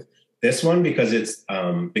go with, this one because it's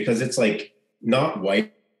not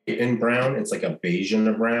white and brown, it's like a beige and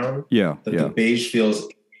a brown. Yeah, the beige feels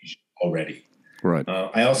beige already. Right.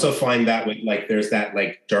 I also find that with there's that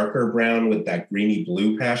darker brown with that greeny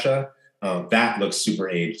blue Pasha. That looks super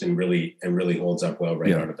aged and really holds up well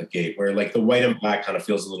out of the gate. Where the white and black kind of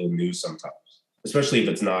feels a little new sometimes, especially if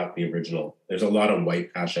it's not the original. There's a lot of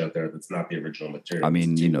white Pasha out there that's not the original material. I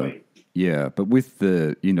mean, but with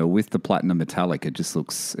the platinum metallic, it just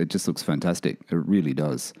looks fantastic. It really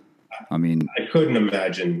does. I mean, I couldn't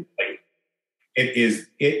imagine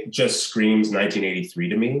it just screams 1983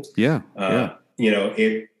 to me. Yeah.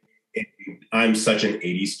 I'm such an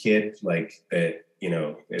 80s kid, that.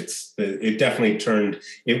 It definitely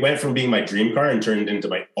it went from being my dream car and turned into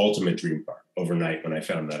my ultimate dream car overnight when I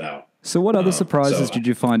found that out. So what other surprises did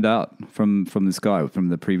you find out from this guy, from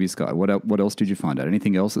the previous guy? What else did you find out?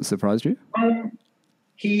 Anything else that surprised you?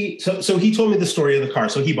 He told me the story of the car.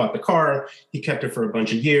 So he bought the car, he kept it for a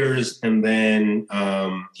bunch of years, and then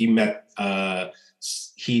he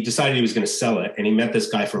decided he was going to sell it, and he met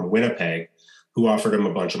this guy from Winnipeg who offered him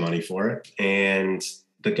a bunch of money for it, and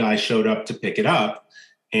the guy showed up to pick it up,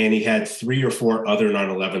 and he had 3 or 4 other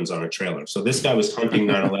 911s on a trailer. So this guy was hunting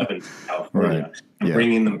 911s in California and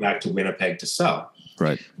bringing them back to Winnipeg to sell.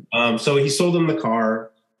 Right. So he sold him the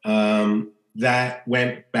car. That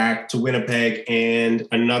went back to Winnipeg, and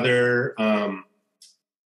another. I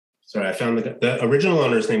found the original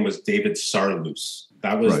owner's name was David Sarloos.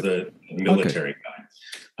 That was the military guy.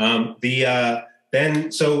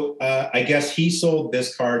 I guess he sold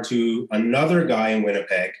this car to another guy in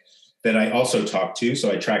Winnipeg that I also talked to.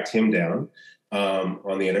 So I tracked him down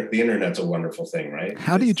on the internet. The internet's a wonderful thing, right?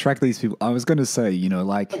 How do you track these people? I was going to say,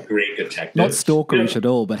 a great detective. Not stalkerish at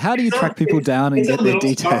all, but how do you track people down and get their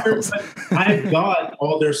details? I've got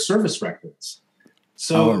all their service records.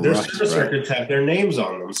 So their service records have their names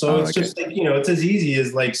on them. So it's just it's as easy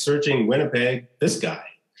as searching Winnipeg, this guy,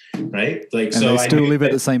 right? And they still live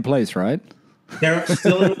at the same place, right? They're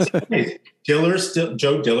still in the same place.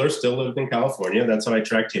 Joe Diller still lived in California. That's how I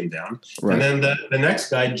tracked him down. Right. And then the next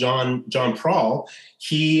guy, John Prawl,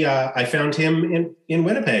 I found him in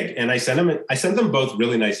Winnipeg, and I sent them both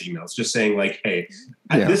really nice emails, just saying hey,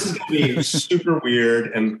 this is going to be super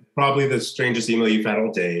weird and probably the strangest email you've had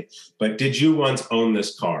all day. But did you once own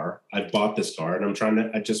this car? I bought this car, and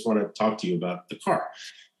I just want to talk to you about the car.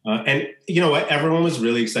 And you know what? Everyone was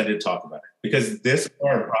really excited to talk about it because this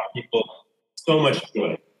car brought people so much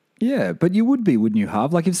joy. Yeah, but you would be, wouldn't you,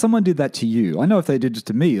 Harv? Like if someone did that to you, I know if they did it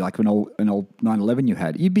to me, like an old 911 you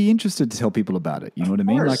had, you'd be interested to tell people about it. You know what I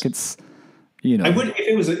mean? Like it's, you know. I would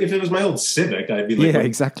if it was my old Civic, I'd be like, yeah,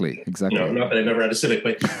 exactly. You know, not that I've ever had a Civic,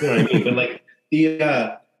 but you know what I mean. But like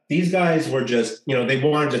these guys were just, you know, they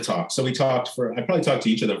wanted to talk, so I probably talked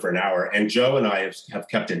to each of them for an hour. And Joe and I have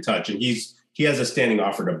kept in touch, and he has a standing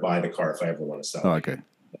offer to buy the car if I ever want to sell it. Oh, okay.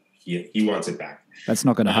 He wants it back. That's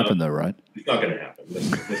not going to happen, though, right? It's not going to happen.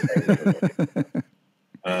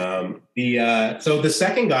 So the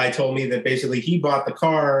second guy told me that basically he bought the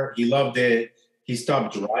car, he loved it, he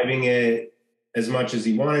stopped driving it as much as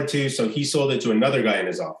he wanted to, so he sold it to another guy in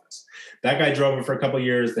his office. That guy drove it for a couple of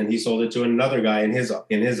years, then he sold it to another guy in his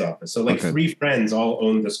office. So like 3 friends all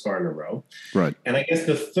owned this car in a row. Right. And I guess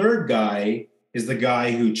the third guy is the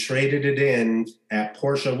guy who traded it in at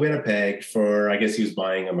Porsche Winnipeg for, I guess he was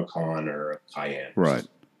buying a Macan or a Cayenne. Right.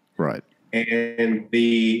 And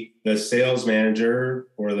the sales manager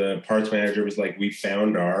or the parts manager was like, we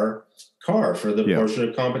found our car for the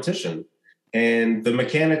Porsche competition. And the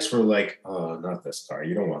mechanics were like, oh, not this car.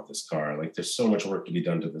 You don't want this car. Like there's so much work to be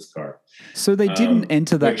done to this car. So they didn't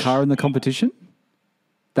enter that car in the competition?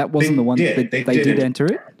 That wasn't the one they did enter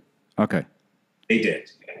it? Okay. They did.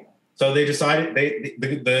 So they decided,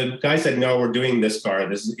 the guy said, no, we're doing this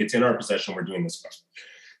car. It's in our possession. We're doing this car.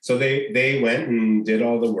 So they went and did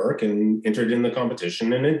all the work and entered in the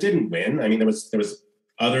competition, and it didn't win. I mean, there was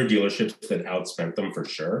other dealerships that outspent them for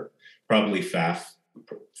sure. Probably Pfaff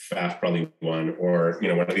probably won, or, you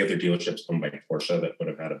know, one of the other dealerships owned by Porsche that would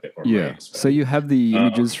have had a bit more money. Yeah. So you have the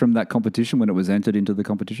images from that competition when it was entered into the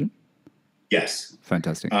competition? Yes.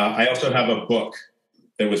 Fantastic. I also have a book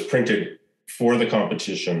that was printed for the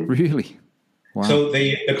competition. Really? Wow. So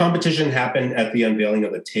the competition happened at the unveiling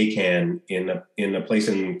of the Taycan in a place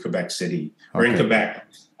in Quebec City, or in Quebec,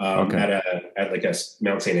 at like a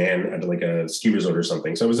Mount St. Anne, at like a ski resort or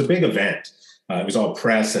something. So it was a big event. It was all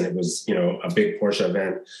press, and it was, you know, a big Porsche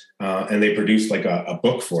event. And they produced like a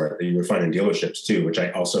book for it that you would find in dealerships too, which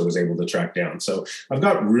I also was able to track down. So I've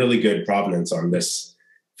got really good provenance on this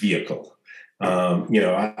vehicle. You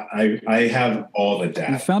know, I have all the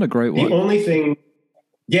data. You found a great one. The only thing,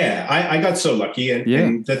 I got so lucky.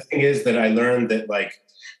 And the thing is that I learned that like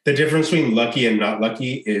the difference between lucky and not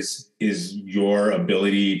lucky is your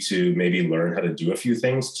ability to maybe learn how to do a few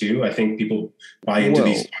things too. I think people buy into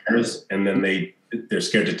these cars and then they're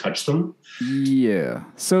scared to touch them. Yeah.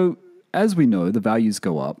 So as we know, the values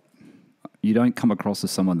go up. You don't come across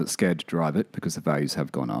as someone that's scared to drive it because the values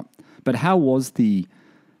have gone up. But how was the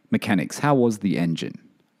mechanics? How was the engine?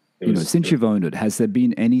 Since you've owned it, has there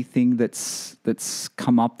been anything that's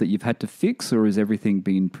come up that you've had to fix, or has everything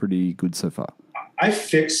been pretty good so far? I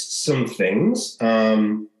fixed some things.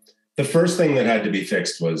 The first thing that had to be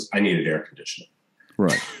fixed was I needed air conditioning.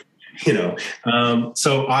 Right.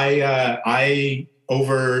 So I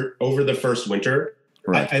over the first winter,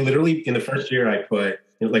 I literally, in the first year, I put,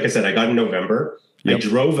 like I said, I got in November. Yep. I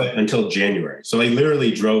drove it until January. So I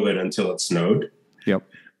literally drove it until it snowed. Yep.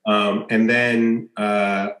 And then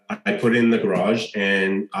I put it in the garage,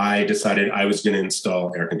 and I decided I was going to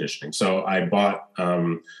install air conditioning. So I bought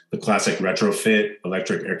the classic retrofit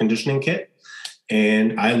electric air conditioning kit,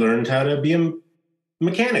 and I learned how to be a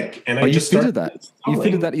mechanic. And you fitted that? You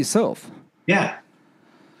fitted that yourself? Yeah.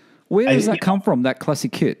 Where does that come from, that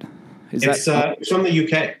classic kit? It's from the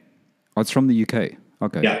UK. Oh, it's from the UK.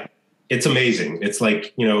 Okay. Yeah. It's amazing. It's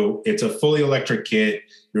like, it's a fully electric kit.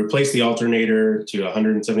 You replace the alternator to a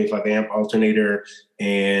 175 amp alternator,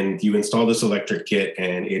 and you install this electric kit,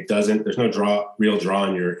 and there's no real draw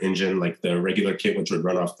on your engine like the regular kit, which would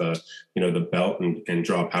run off the belt and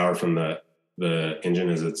draw power from the engine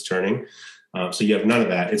as it's turning. So you have none of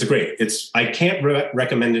that. It's great. I can't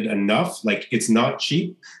recommend it enough. Like, it's not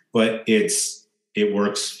cheap, but it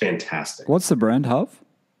works fantastic. What's the brand, Harv?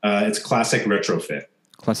 It's Classic Retrofit.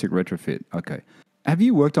 Classic Retrofit. Okay. Have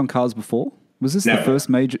you worked on cars before? Was this Never. the first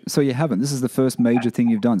major? So you haven't. This is the first major thing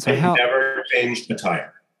you've done. So I've never changed a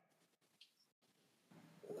tire.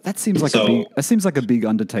 That seems like a big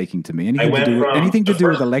undertaking to me. Anything to do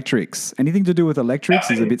with electrics. Anything to do with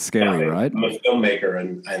electrics is a bit scary, right? I'm a filmmaker,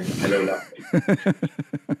 and I know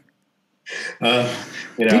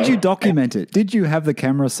nothing. Did you document it? Did you have the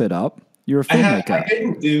camera set up? You're a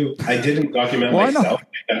filmmaker. I didn't document myself.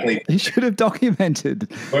 You should have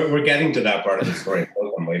documented. We're getting to that part of the story.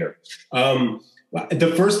 We'll come later.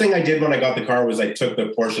 The first thing I did when I got the car was I took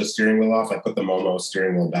the Porsche steering wheel off. I put the Momo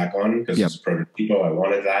steering wheel back on because it's a prototypo. I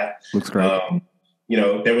wanted that. Looks great.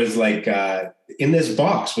 There was like in this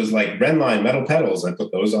box was like Redline metal pedals. I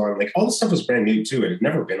put those on. Like, all this stuff was brand new too. It had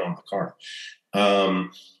never been on the car.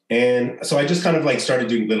 And so I just kind of like started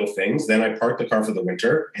doing little things. Then I parked the car for the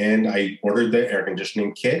winter and I ordered the air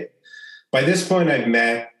conditioning kit. By this point, I've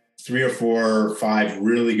met 3 or 4 or 5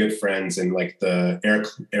 really good friends in like the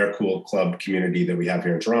air-cooled club community that we have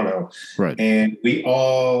here in Toronto. Right. And we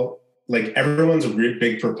all, like, everyone's a really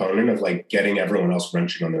big proponent of like getting everyone else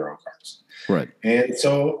wrenching on their own cars. Right. And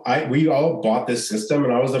so we all bought this system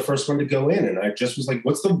and I was the first one to go in and I just was like,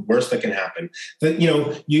 what's the worst that can happen? That, you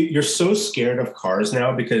know, you're so scared of cars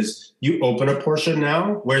now because you open a Porsche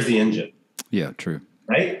now, where's the engine? Yeah, true.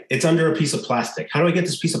 Right? It's under a piece of plastic. How do I get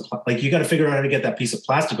this piece of like, you got to figure out how to get that piece of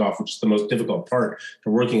plastic off, which is the most difficult part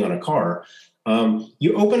for working on a car.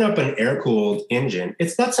 You open up an air-cooled engine,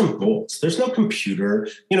 it's nuts and bolts. There's no computer.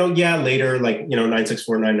 You know, yeah, later, like, you know,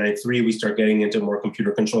 964, 993, we start getting into more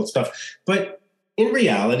computer-controlled stuff. But in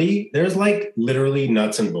reality, there's like literally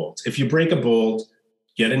nuts and bolts. If you break a bolt,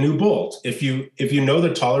 get a new bolt. If you know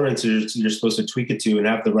the tolerances you're supposed to tweak it to and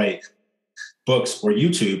have the right books or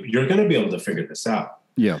YouTube, you're going to be able to figure this out.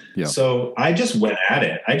 Yeah, yeah. So I just went at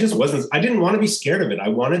it. I didn't want to be scared of it. I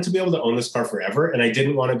wanted to be able to own this car forever. And I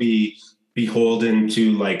didn't want to be beholden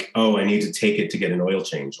to like, oh, I need to take it to get an oil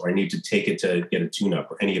change, or I need to take it to get a tune-up,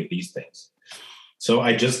 or any of these things. So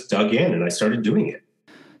I just dug in and I started doing it.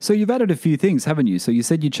 So you've added a few things, haven't you? So you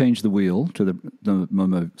said you changed the wheel to the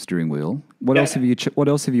Momo steering wheel. What else have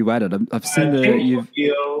you added? I've seen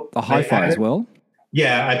the hi-fi as well.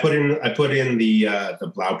 Yeah, I put in the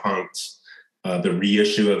Blaupunkt, the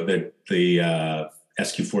reissue of the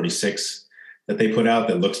SQ46 that they put out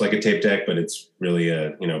that looks like a tape deck, but it's really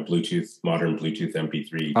a, you know, modern Bluetooth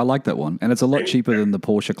MP3. I like that one. And it's a lot cheaper than the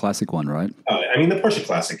Porsche Classic one, right? I mean, the Porsche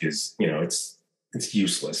Classic is, you know, it's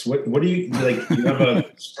useless. What do you, like, you have a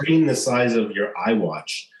screen the size of your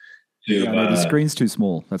iWatch. The screen's too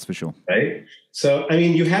small, that's for sure. Right? So, I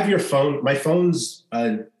mean, you have your phone. My phone's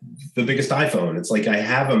the biggest iPhone. It's like I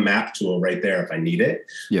have a map tool right there if I need it.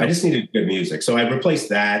 Yeah. I just needed good music. So I replaced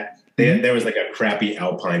that. There was like a crappy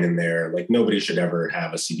Alpine in there. Like, nobody should ever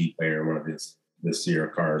have a CD player in one of this year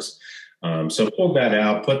cars. So pulled that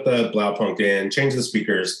out, put the Blaupunkt in, changed the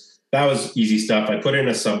speakers. That was easy stuff. I put in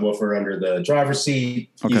a subwoofer under the driver's seat,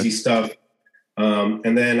 easy stuff.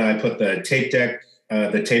 And then I put the tape deck,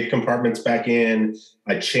 the tape compartments back in.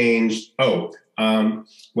 I changed. When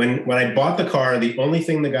I bought the car, the only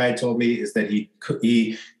thing the guy told me is that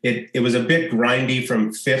it was a bit grindy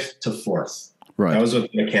from 5th to 4th. Right. That was what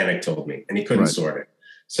the mechanic told me, and he couldn't sort it.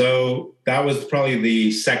 So that was probably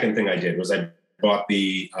the second thing I did, was I bought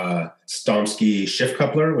the Stomsky shift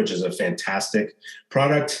coupler, which is a fantastic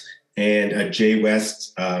product, and a J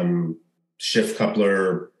West shift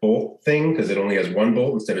coupler bolt thing, because it only has 1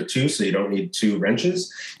 bolt instead of 2, so you don't need 2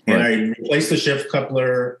 wrenches. And I replaced the shift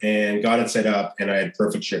coupler and got it set up, and I had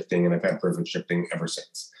perfect shifting, and I've had perfect shifting ever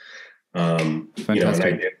since. Fantastic. You know, and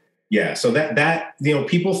I did. Yeah, so that you know,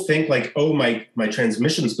 people think like, oh, my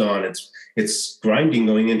transmission's gone. It's grinding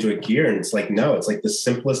going into a gear, and it's like, no, it's like the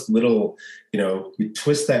simplest little, you know, you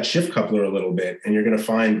twist that shift coupler a little bit, and you're going to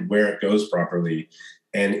find where it goes properly,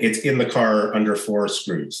 and it's in the car under 4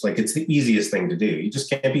 screws. Like, it's the easiest thing to do. You just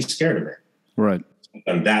can't be scared of it. Right.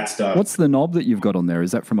 And that stuff. What's the knob that you've got on there?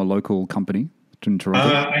 Is that from a local company in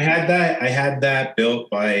Toronto? I had that built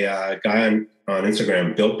by a guy on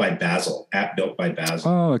Instagram, Built by Basil, at Built by Basil.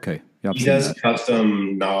 Oh, okay. Yep, he does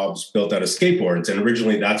custom knobs built out of skateboards. And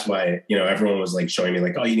originally that's why, you know, everyone was like showing me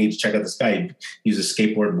like, oh, you need to check out this guy. He uses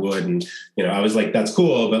skateboard wood. And, you know, I was like, that's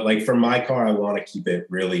cool. But like, for my car, I want to keep it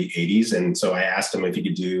really 80s. And so I asked him if he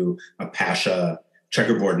could do a Pasha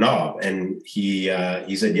checkerboard knob. And he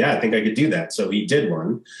said, yeah, I think I could do that. So he did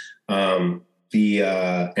one. And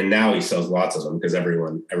now he sells lots of them because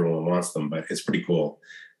everyone wants them. But it's pretty cool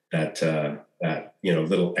that you know,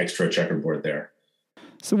 little extra checkerboard there.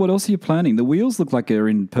 So what else are you planning? The wheels look like they're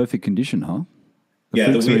in perfect condition, huh?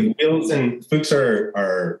 The wheels and Fuchs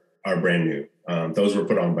are brand new. Those were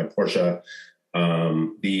put on by Porsche.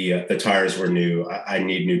 The tires were new. I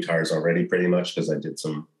need new tires already, pretty much, because I've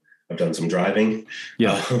done some driving.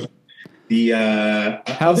 Yeah.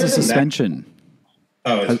 How's the suspension?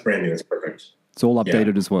 It's brand new. It's perfect. It's all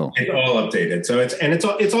updated as well. It's all updated. So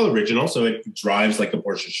it's all original. So it drives like a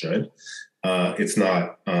Porsche should. It's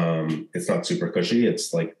not super cushy.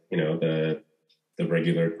 It's like, you know, the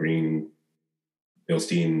regular green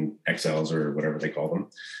Bilstein XLs or whatever they call them.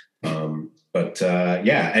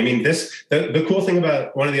 Yeah, I mean, the cool thing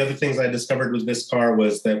about one of the other things I discovered with this car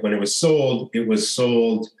was that when it was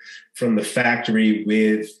sold from the factory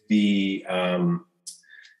with the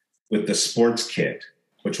sports kit,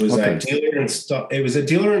 which was a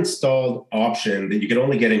dealer installed option that you could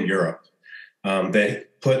only get in Europe.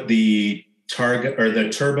 That put the target or the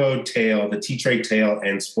turbo tail, the T-tray tail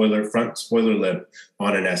and front spoiler lip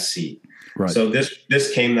on an SC. Right. So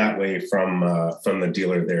this came that way from the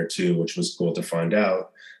dealer there too, which was cool to find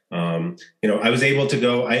out. I was able to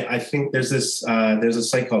go. I think there's a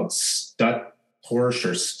site called Porsche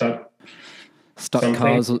or Stuck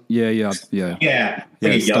Cars. Yeah.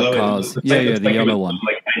 Yellow Cars. The yellow one.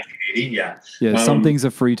 Like 1980. Yeah. Some things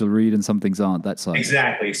are free to read and some things aren't. That side.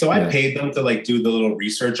 Exactly. So I paid them to like do the little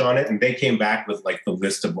research on it, and they came back with like the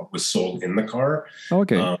list of what was sold in the car. Oh,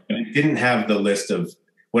 okay. It didn't have the list of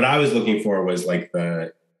what I was looking for. Was like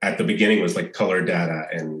at the beginning was like color data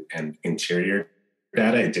and interior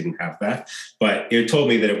data. It didn't have that, but it told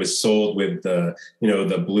me that it was sold with the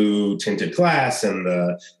blue tinted glass and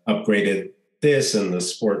the upgraded this and the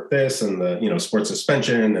sport this and the sport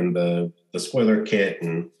suspension and the spoiler kit,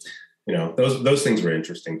 and those things were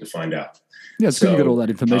interesting to find out. Yeah, it's good to get all that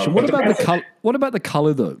information. What about the color? What about the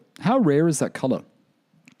color though? How rare is that color?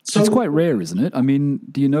 So it's quite rare, isn't it? I mean,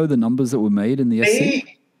 do you know the numbers that were made in the SC?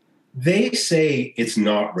 They say it's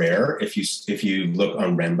not rare if you look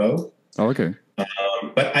on Rembo. Oh, okay.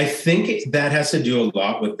 But I think that has to do a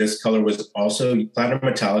lot with this color. Was also platinum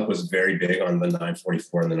metallic was very big on the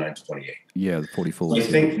 944 and the 928. Yeah, the 44. So I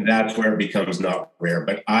think that's where it becomes not rare.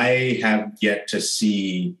 But I have yet to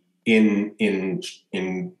see in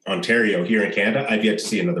Ontario, here in Canada, I've yet to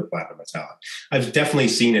see another platinum metallic. I've definitely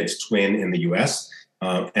seen its twin in the US,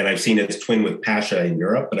 and I've seen its twin with Pasha in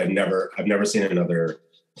Europe, but I've never seen another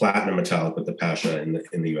platinum metallic with the Pasha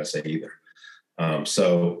in the USA either.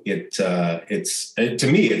 So it's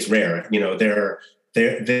to me, it's rare.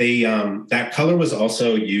 That color was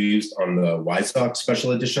also used on the Weissach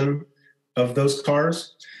special edition of those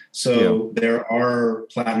cars. So there are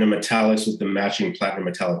platinum metallics with the matching platinum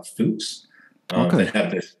metallic Fuchs that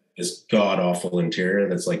have this god awful interior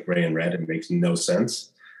that's like gray and red and makes no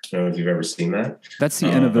sense. I don't know if you've ever seen that. That's the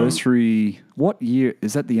anniversary. What year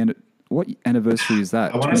is that? What anniversary is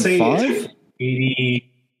that? I want to say it's 80.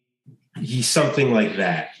 Something like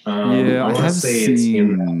that. I have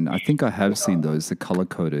seen. I think I have seen those. The color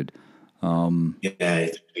coded.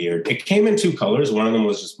 It's weird. It came in two colors. One of them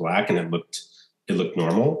was just black, and it looked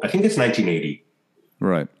normal. I think it's 1980.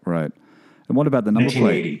 Right. And what about the number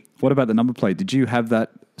plate? What about the number plate? Did you have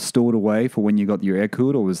that stored away for when you got your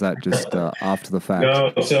air-cooled, or was that just after the fact?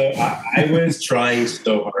 No. So I was trying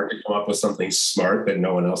so hard to come up with something smart that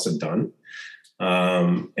no one else had done.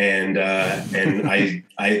 And I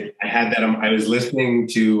had that. I was listening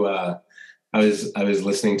to I was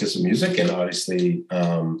listening to some music, and obviously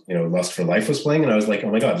Lust for Life was playing, and I was like,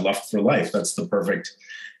 oh my god, Lust for Life, that's the perfect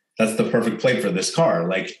plate for this car.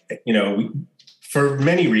 Like, for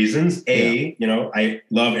many reasons. I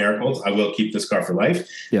love aircooled. I will keep this car for life.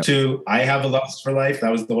 Yeah. 2, I have a Lust for Life.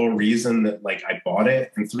 That was the whole reason that like I bought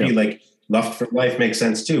it. And 3, like Lust for Life makes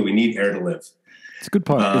sense too. We need air to live. It's a good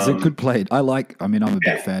part. It's a good plate. I'm a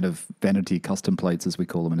big fan of vanity custom plates, as we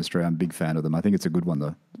call them in Australia. I'm a big fan of them. I think it's a good one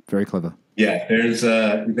though. Very clever. Yeah,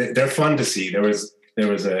 they're fun to see.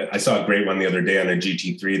 I saw a great one the other day on a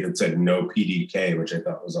GT3 that said no PDK, which I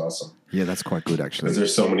thought was awesome. Yeah, that's quite good actually. Because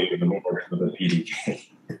there's so many of them with a PDK.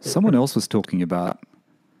 Someone else was talking about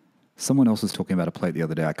a plate the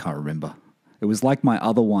other day. I can't remember. It was like my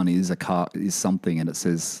other one is something, and it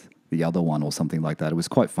says the other one or something like that. It was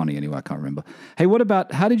quite funny anyway. I can't remember. Hey,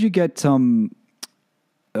 how did you get, I'm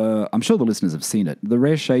sure the listeners have seen it, the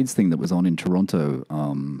Rare Shades thing that was on in Toronto.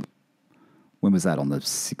 When was that, on the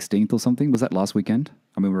 16th or something? Was that last weekend?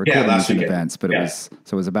 I mean, we're recording this in advance, but it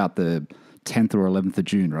was about the 10th or 11th of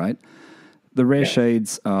June, right? The Rare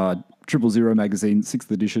Shades 000 magazine,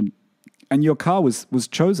 6th edition. And your car was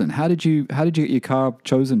chosen. How did you get your car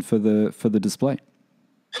chosen for the display?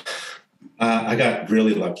 I got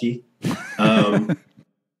really lucky. The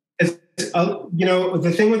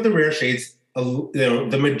thing with the Rare Shades,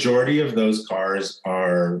 the majority of those cars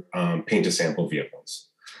are paint to sample vehicles.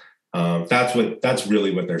 That's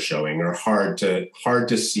really what they're showing, are hard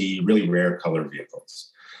to see, really rare color vehicles.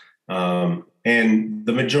 And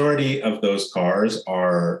the majority of those cars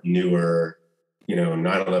are newer,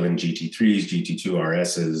 911 GT3s, GT2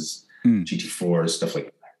 RSs, GT4s, stuff like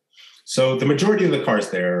that. So the majority of the cars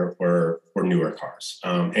there were newer cars,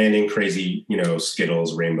 and in crazy,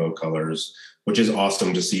 Skittles, rainbow colors, which is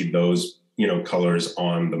awesome to see those, colors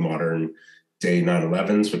on the modern day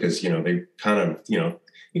 911s, because, they kind of,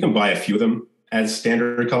 you can buy a few of them as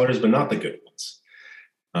standard colors, but not the good ones.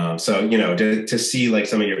 So, to see like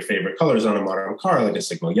some of your favorite colors on a modern car, like a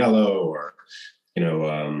signal yellow or,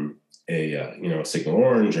 a signal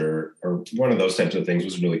orange or one of those types of things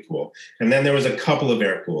was really cool. And then there was a couple of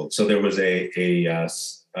air cooled. So there was a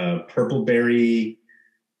purple berry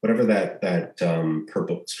whatever that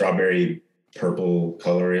purple, strawberry purple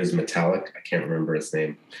color is, metallic. I can't remember its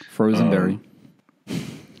name. Frozen berry.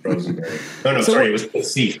 Frozen berry. No, sorry, it was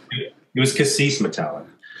cassis. It was cassis metallic.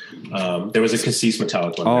 There was a cassis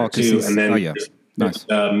metallic one there too, and then nice.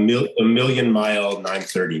 A Million Mile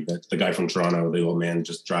 930. The guy from Toronto, the old man,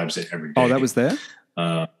 just drives it every day. Oh, that was there.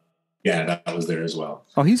 Yeah, that was there as well.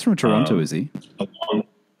 Oh, he's from Toronto, is he?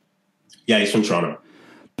 Yeah, he's from Toronto.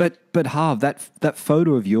 But Harv, that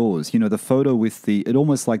photo of yours, the photo with it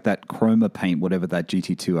almost like that chroma paint, whatever that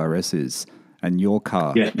GT2 RS is, and your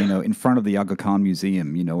car, in front of the Aga Khan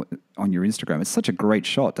Museum, on your Instagram. It's such a great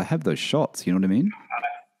shot to have those shots. You know what I mean?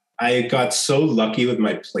 I got so lucky with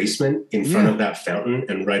my placement in front of that fountain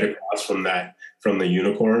and right across from the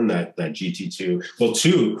unicorn, that GT2. Well,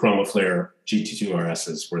 2 Chroma Flare GT2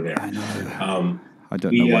 RSs were there. I know. I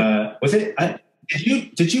don't know what. Was it?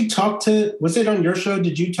 Did you talk to? Was it on your show?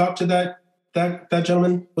 Did you talk to that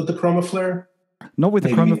gentleman with the Chroma Flare? Not with the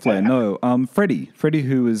Chroma Flare, no. Freddie,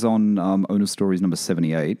 who is on Owner Stories number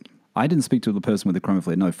 78. I didn't speak to the person with the Chroma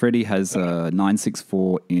Flare. No, Freddie has a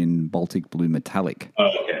 964 in Baltic Blue Metallic.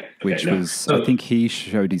 Oh, okay. Which was, I think he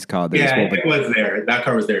showed his car there as well. Yeah, it was there. That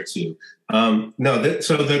car was there too. So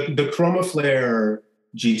the Chroma Flare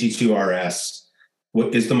GT2 RS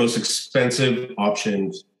is the most expensive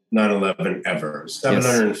optioned 911 ever.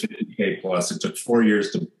 $750K plus. It took 4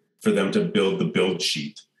 years for them to build the build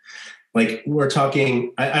sheet. Like, we're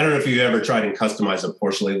talking, I don't know if you've ever tried and customize a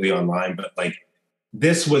Porsche lately online, but like,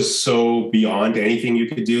 this was so beyond anything you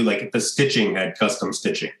could do. Like, the stitching had custom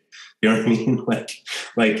stitching. You know what I mean?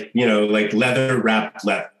 Like leather wrapped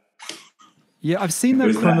leather. Yeah, I've seen that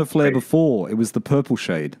Chroma Flare before. It was the purple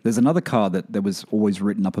shade. There's another car that was always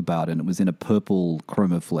written up about, and it was in a purple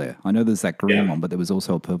Chroma Flare. I know there's that green one, but there was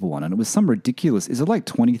also a purple one, and it was some ridiculous. Is it like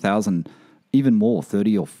 20,000, even more,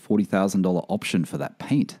 $30,000 or $40,000 option for that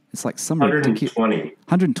paint? It's like some ridiculous.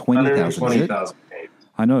 120,000.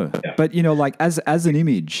 I know, but like as an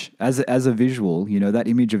image, as a visual, that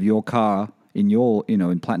image of your car in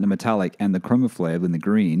in platinum metallic and the Chroma Flare in the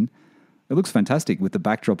green. It looks fantastic with the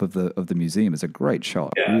backdrop of the museum. It's a great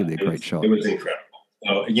shot, really a great shot. It was incredible.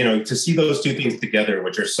 So, to see those two things together,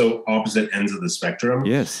 which are so opposite ends of the spectrum.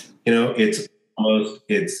 Yes. It's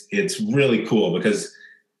really cool because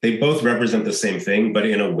they both represent the same thing, but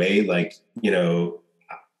in a way, like,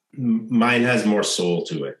 mine has more soul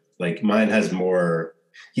to it. Like, mine has more,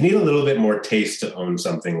 you need a little bit more taste to own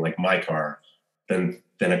something like my car than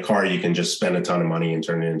a car you can just spend a ton of money and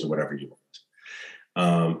turn it into whatever you want.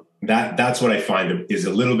 That's what I find is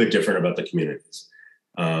a little bit different about the communities.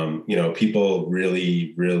 People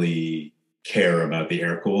really, really care about the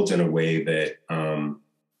air-cooleds in a way that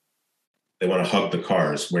they want to hug the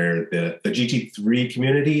cars, where the GT3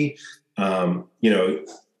 community, can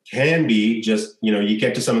be just, you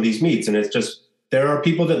get to some of these meets and it's just, there are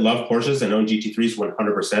people that love Porsches and own GT3s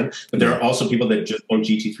 100%, but there are also people that just own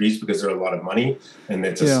GT3s because they're a lot of money and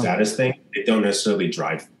it's a status thing. They don't necessarily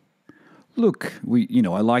drive them. Look,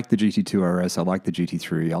 I like the GT2 RS, I like the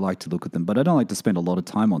GT3, I like to look at them, but I don't like to spend a lot of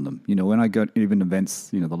time on them. When I go even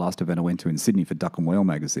events, the last event I went to in Sydney for Duck and Whale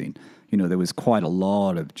magazine, there was quite a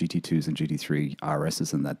lot of GT2s and GT3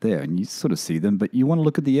 RSs and that there, and you sort of see them, but you want to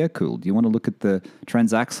look at the air-cooled, you want to look at the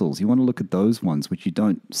transaxles, you want to look at those ones which you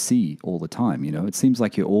don't see all the time, It seems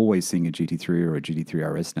like you're always seeing a GT3 or a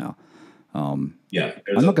GT3 RS now. I'm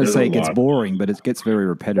not going to say it gets boring, but it gets very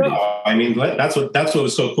repetitive. No, I mean, that's what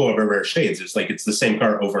was so cool about Rare Shades. It's like it's the same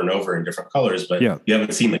car over and over in different colors, but you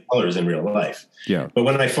haven't seen the colors in real life. Yeah. But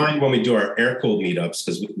when we do our air-cooled meetups,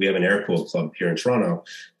 because we have an air-cooled club here in Toronto,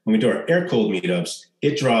 when we do our air-cooled meetups,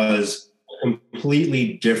 it draws a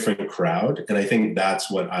completely different crowd. And I think that's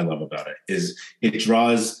what I love about it, is it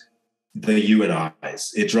draws the you and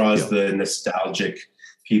I's. It draws the nostalgic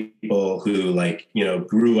people who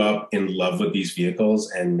grew up in love with these vehicles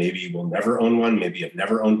and maybe will never own one, maybe have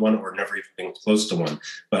never owned one or never even been close to one.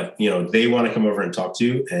 But, they want to come over and talk to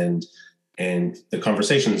you, and the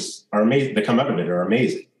conversations are amazing that come out of it are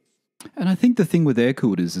amazing. And I think the thing with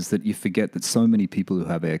air-cooled is that you forget that so many people who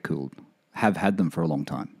have air-cooled have had them for a long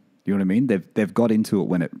time. You know what I mean? They've got into it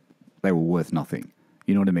when they were worth nothing.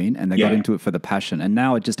 You know what I mean? And they got into it for the passion. And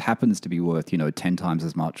now it just happens to be worth, 10 times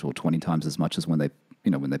as much or 20 times as much as when they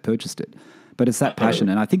purchased it. But it's that passion.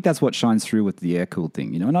 And I think that's what shines through with the air-cooled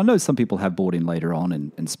thing, And I know some people have bought in later on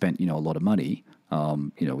and spent, a lot of money,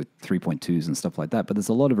 with 3.2s and stuff like that. But there's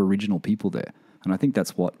a lot of original people there. And I think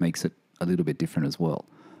that's what makes it a little bit different as well.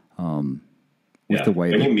 With the way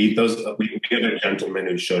when you meet those, we had a gentleman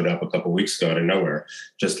who showed up a couple of weeks ago out of nowhere.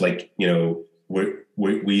 Just like,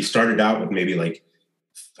 we started out with maybe like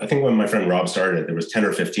I think when my friend Rob started, there was 10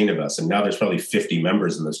 or 15 of us, and now there's probably 50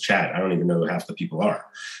 members in this chat. I don't even know who half the people are.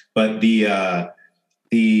 But a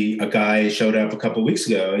guy showed up a couple of weeks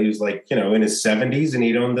ago. He was like, in his 70s, and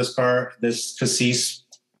he'd owned this Cassis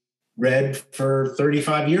Red for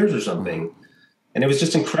 35 years or something. And it was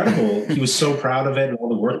just incredible. He was so proud of it and all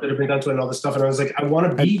the work that had been done to it and all this stuff. And I was like, I want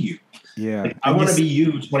to be you. Yeah. Like, I want to be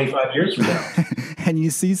you 25 years from now. And you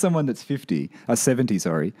see someone that's 70,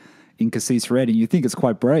 sorry, in Cassis Red, and you think it's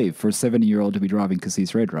quite brave for a 70-year-old to be driving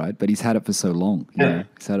Cassis Red, right? But he's had it for so long. Yeah.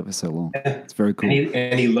 He's had it for so long. Yeah. It's very cool.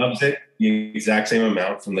 And he loves it the exact same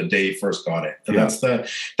amount from the day he first got it. And that's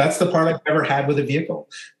the part I've ever had with a vehicle.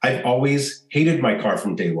 I've always hated my car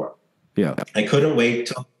from day one. Yeah. I couldn't wait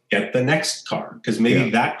till get the next car, because maybe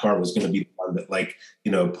that car was going to be the one that, like,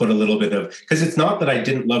 put a little bit of, because it's not that I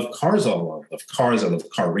didn't love cars all along. I love cars, I love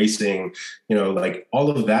car racing, like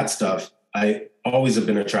all of that stuff I always have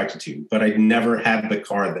been attracted to, but I never had the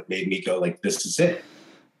car that made me go like, this is it.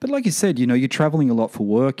 But like you said, you're traveling a lot for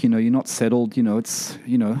work, you're not settled, it's,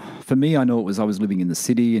 for me, I know I was living in the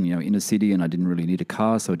city and, inner city, and I didn't really need a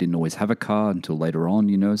car. So I didn't always have a car until later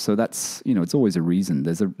on, so that's, it's always a reason.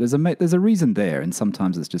 There's a reason there. And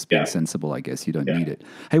sometimes it's just being sensible, I guess. You don't need it.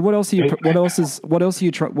 Hey, what else are you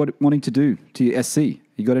wanting to do to your SC?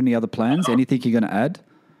 You got any other plans? Anything you're going to add?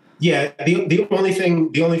 Yeah, the only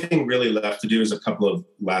thing really left to do is a couple of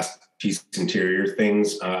last piece interior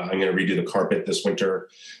things. I'm going to redo the carpet this winter.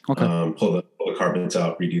 Okay. Pull the carpets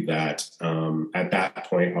out, redo that. At that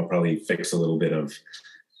point, I'll probably fix a little bit of,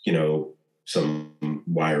 some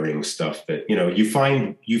wiring stuff that, you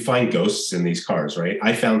find ghosts in these cars, right?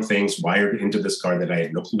 I found things wired into this car that I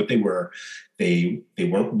had no clue what they were. They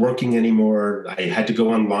weren't working anymore. I had to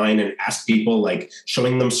go online and ask people, like,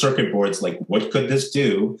 showing them circuit boards, like, what could this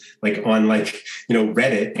do? Like on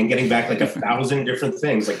Reddit, and getting back like 1,000 different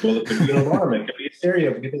things. Like, well, it could be an alarm, it could be a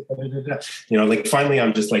stereo, it could be like finally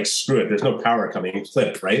I'm just like, screw it. There's no power coming,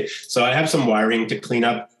 flip, right? So I have some wiring to clean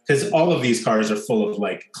up, because all of these cars are full of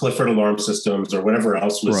like Clifford alarm systems or whatever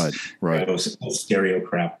else was stereo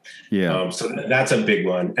crap. Yeah. So that's a big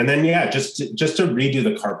one. And then, just to redo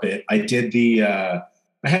the carpet, I did I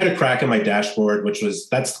had a crack in my dashboard,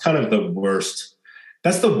 that's kind of the worst.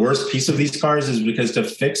 That's the worst piece of these cars, is because to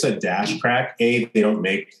fix a dash crack, A, they don't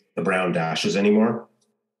make the brown dashes anymore.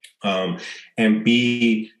 And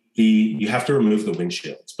B, you have to remove the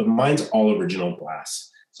windshields, but mine's all original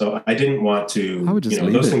glass. So I didn't want to, I would just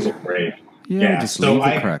leave those it. things will break. Yeah, just leave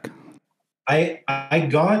the crack.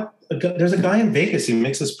 There's a guy in Vegas who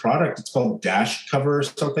makes this product. It's called Dash Cover or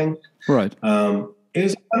something. Right.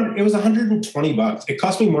 It was $120. It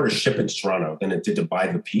cost me more to ship it to Toronto than it did to buy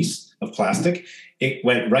the piece of plastic. It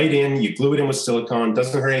went right in. You glue it in with silicone.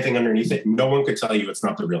 Doesn't hurt anything underneath it. No one could tell you it's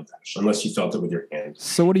not the real dash unless you felt it with your hand.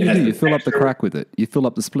 So what do? You fill up the crack with it? You fill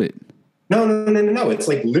up the split? No. It's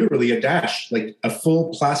like literally a dash, like a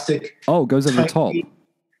full plastic. Oh, it goes over the top.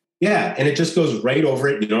 Yeah, and it just goes right over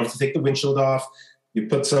it. You don't have to take the windshield off. You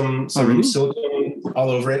put some silicone all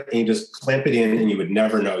over it, and you just clamp it in, and you would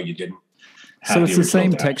never know you didn't. So it's the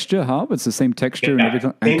same texture, Harv? It's the same texture and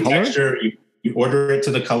everything? Same texture. You order it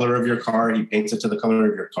to the color of your car. He paints it to the color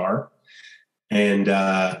of your car. And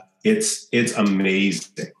it's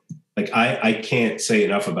amazing. Like, I can't say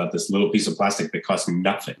enough about this little piece of plastic that costs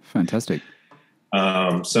nothing. Fantastic.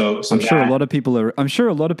 So I'm sure a lot of people are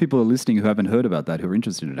listening who haven't heard about that, who are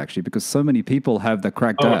interested in it, actually, because so many people have the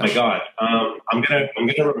cracked dash. Oh my God. I'm gonna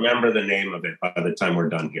remember the name of it by the time we're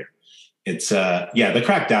done here. It's the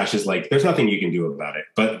cracked dash is like, there's nothing you can do about it.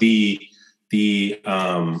 But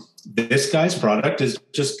this guy's product is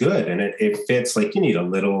just good, and it fits. Like, you need a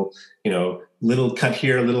little, little cut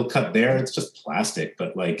here, a little cut there. It's just plastic,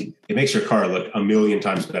 but like, it makes your car look a million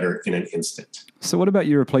times better in an instant. So what about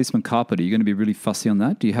your replacement carpet? Are you going to be really fussy on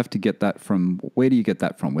that? Do you have to get that from, where do you get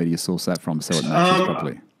that from? Where do you source that from so it matches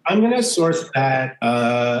properly? I'm going to source that.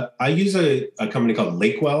 I use a company called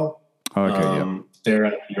Lakewell. Oh, okay, They're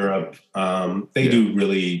out in Europe. They do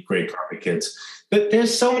really great carpet kits. But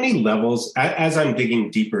there's so many levels. As I'm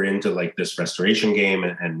digging deeper into like this restoration game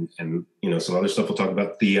and some other stuff we'll talk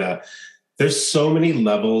about, there's so many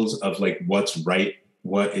levels of like what's right,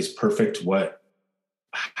 what is perfect,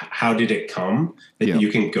 how did it come that you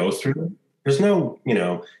can go through. There's no,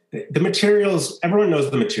 the materials, everyone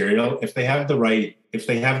knows the material. If they have the right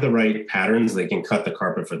patterns, they can cut the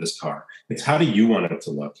carpet for this car. It's how do you want it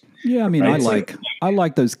to look? Yeah, I mean, right? I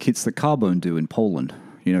like those kits that Carbone do in Poland.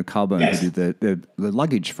 Carbone who do the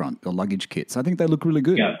luggage front, the luggage kits. I think they look really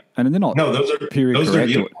good. Yeah. And they're not those are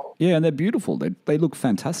beautiful. Yeah, and they're beautiful. They look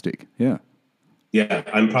fantastic. Yeah. Yeah,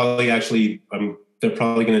 they're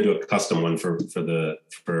probably going to do a custom one for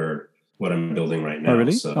what I'm building right now. Oh,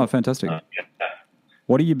 really? So, Oh, fantastic. Yeah.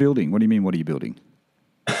 What are you building? What do you mean, what are you building?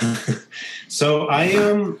 So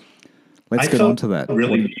Let's get on to that.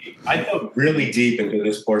 I felt really deep into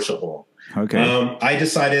this Porsche hole. Okay. I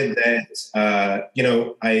decided that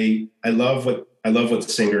I love what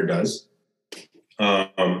Singer does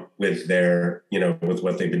with their with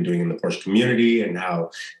what they've been doing in the Porsche community and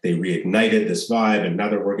how they reignited this vibe, and now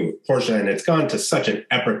they're working with Porsche, and it's gone to such an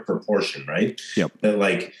epic proportion, right? Yep. That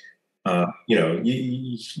like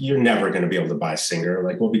you're never going to be able to buy a Singer.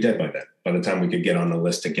 Like, we'll be dead by then. By the time we could get on the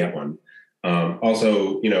list to get one.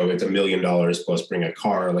 Also, it's $1 million plus bring a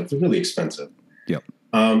car. Like, they're really expensive. Yep.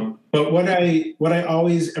 But what I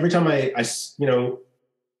always, every time I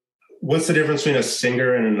what's the difference between a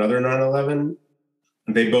Singer and another 911?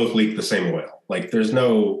 They both leak the same oil. Like, they're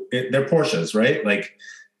Porsches, right? Like,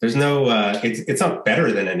 there's no, it's not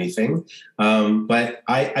better than anything. But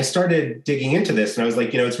I started digging into this, and I was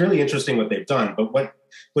like, it's really interesting what they've done. But what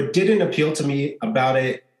didn't appeal to me about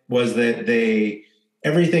it was that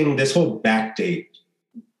this whole backdate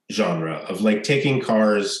genre of like taking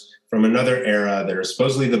cars from another era that are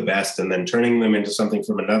supposedly the best and then turning them into something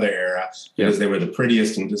from another era because they were the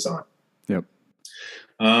prettiest in design. Yep.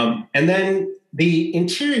 And then the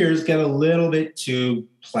interiors get a little bit too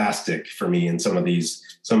plastic for me in some of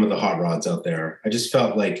the hot rods out there. I just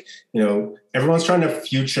felt like, everyone's trying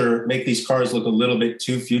to make these cars look a little bit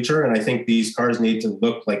too future. And I think these cars need to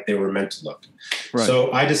look like they were meant to look. Right. So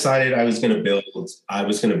I decided I was going to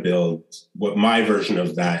build what my version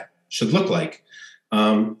of that should look like.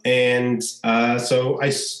 So I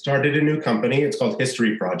started a new company. It's called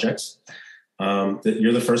History Projects.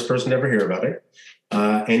 You're the first person to ever hear about it.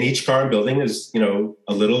 And each car I'm building is,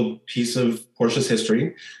 a little piece of Porsche's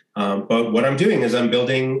history. But what I'm doing is I'm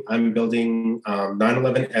building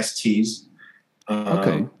 911 STs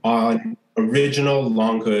on original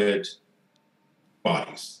long hood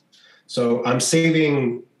bodies. So I'm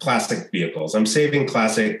saving classic vehicles. I'm saving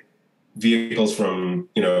classic vehicles from,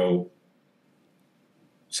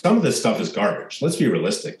 some of this stuff is garbage. Let's be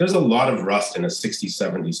realistic. There's a lot of rust in a 60s,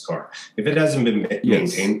 70s car. If it hasn't been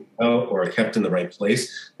maintained well or kept in the right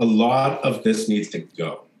place, a lot of this needs to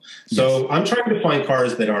go. So I'm trying to find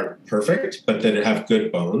cars that aren't perfect, but that have good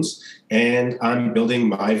bones. And I'm building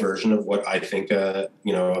my version of what I think a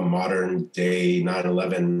modern day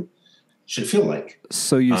 911 should feel like.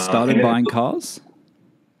 So you started buying cars?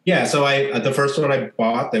 Yeah. So the first one I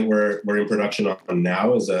bought that we're in production on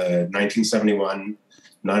now is a 1971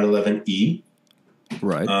 911E.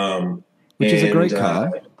 Right. Which is a great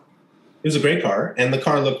car. It was a great car, and the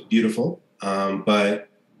car looked beautiful. But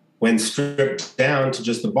when stripped down to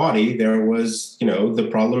just the body, there was, the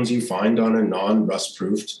problems you find on a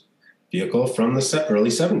non-rust-proofed vehicle from the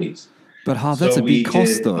early 70s. But Harv, that's a big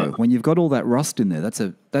cost, though. When you've got all that rust in there,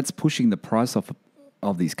 that's pushing the price of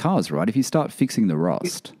these cars, right? If you start fixing the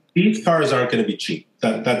rust. These cars aren't going to be cheap.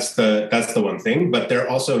 That's the one thing. But they're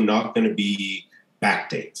also not going to be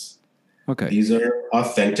backdates. Okay. These are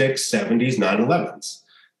authentic 70s 911s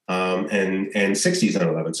and 60s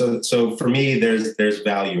 911s. So for me, there's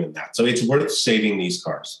value in that. So it's worth saving these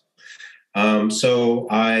cars. So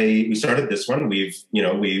we started this one. We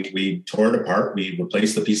tore it apart. We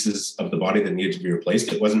replaced the pieces of the body that needed to be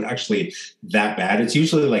replaced. It wasn't actually that bad. It's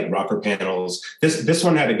usually like rocker panels. This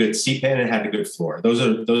one had a good seat pan and had a good floor. Those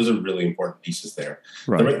are really important pieces there.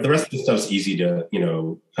 Right. The rest of the stuff's easy to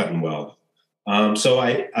cut and weld. So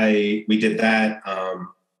we did that.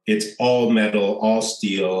 It's all metal, all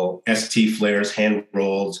steel, ST flares, hand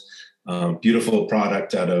rolled, beautiful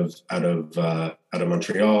product out of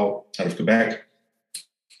Montreal, out of Quebec.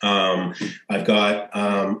 I've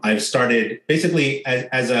started basically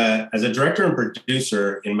as a director and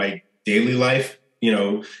producer in my daily life,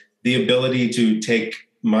 the ability to take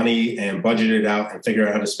money and budget it out and figure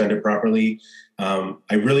out how to spend it properly. I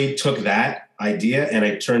really took that idea and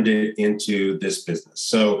I turned it into this business.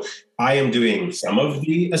 So I am doing some of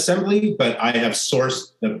the assembly, but I have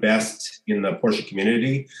sourced the best in the Porsche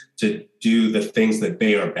community to do the things that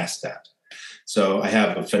they are best at. So I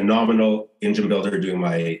have a phenomenal engine builder doing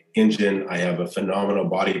my engine. I have a phenomenal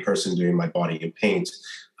body person doing my body and paint.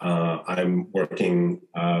 I'm working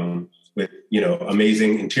with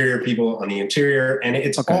amazing interior people on the interior, and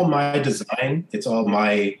it's all my design. It's all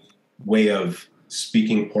my way of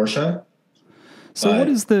speaking Porsche. So let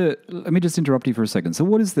me just interrupt you for a second. So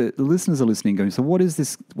the listeners are listening going, so what is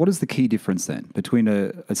the key difference then between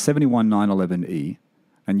a 71 911E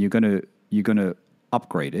and you're going to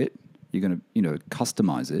upgrade it, you're going to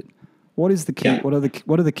customize it. What is the key? Yeah. What are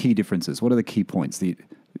the key differences? What are the key points?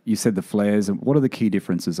 You said the flares, and what are the key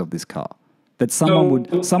differences of this car that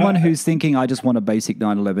someone who's thinking, I just want a basic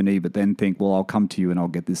 911E, but then think, well, I'll come to you and I'll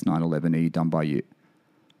get this 911E done by you.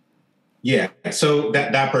 Yeah. So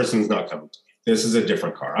that person's not coming to me. This is a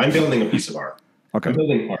different car. I'm building a piece of art. Okay. I'm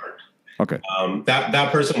building art. Okay.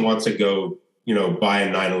 That person wants to go, buy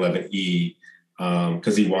a 911E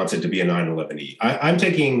because he wants it to be a 911E. I'm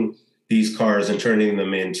taking these cars and turning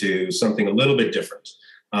them into something a little bit different.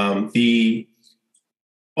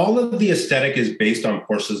 All of the aesthetic is based on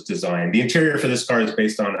Porsche's design. The interior for this car is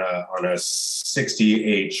based on a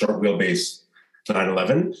 68 short wheelbase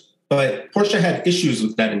 911. But Porsche had issues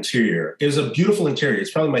with that interior. It was a beautiful interior.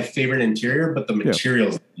 It's probably my favorite interior, but the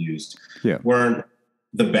materials used weren't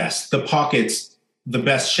the best. The pockets, the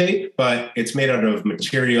best shape, but it's made out of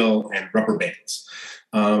material and rubber bands.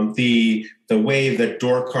 The way the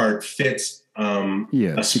door card fits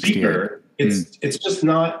a speaker, it's just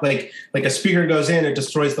not like a speaker goes in, it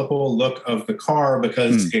destroys the whole look of the car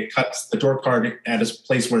because it cuts the door card at a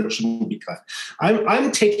place where it shouldn't be cut.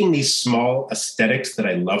 I'm taking these small aesthetics that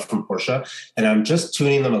I love from Porsche and I'm just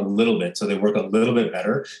tuning them a little bit so they work a little bit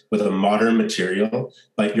better with a modern material.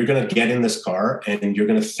 Like you're going to get in this car and you're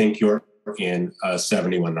going to think you're in a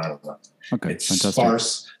 71 911. Okay, it's fantastic.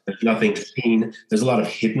 Sparse. There's nothing clean. There's a lot of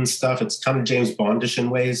hidden stuff. It's kind of James Bondish in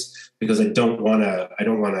ways because I don't want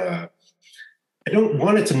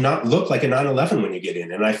it to not look like a 911 when you get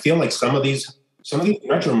in. And I feel like some of these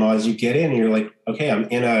retro mods, you get in and you're like, okay, I'm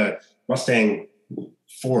in a Mustang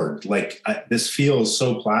Ford. Like this feels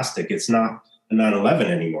so plastic. It's not a 911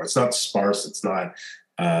 anymore. It's not sparse. It's not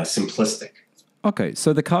simplistic. Okay,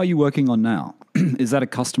 so the car you're working on now, is that a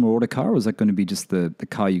customer order car or is that going to be just the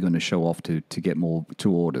car you're going to show off to get more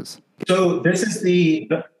to orders? So this is the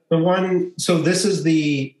one. So this is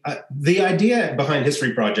the idea behind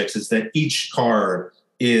history projects is that each car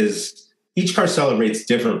celebrates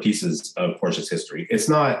different pieces of Porsche's history. It's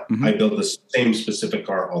not I build the same specific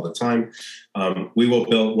car all the time. We're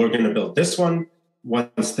going to build this one.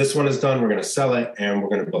 Once this one is done, we're going to sell it and we're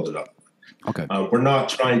going to build another one. Okay. We're not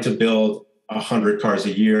trying to build 100 cars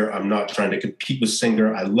a year. I'm not trying to compete with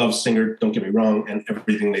Singer. I love Singer, don't get me wrong, and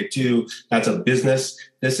everything they do. That's a business.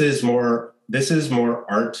 This is more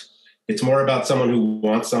art. It's more about someone who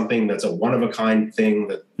wants something that's a one-of-a-kind thing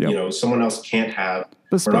that someone else can't have.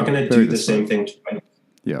 Bespoke. We're not going to do the same thing twice.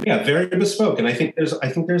 Yeah, very bespoke. And I think there's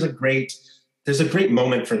a great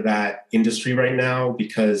moment for that industry right now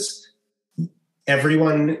because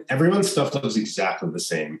everyone's stuff looks exactly the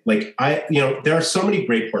same. Like there are so many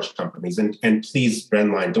great Porsche companies and please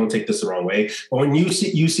Redline, don't take this the wrong way. But when you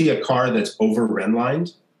see a car that's over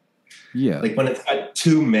Redlined, like when it's got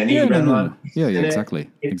too many Redline, exactly.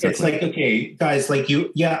 It's like, okay, guys, like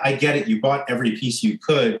I get it. You bought every piece you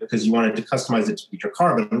could because you wanted to customize it to be your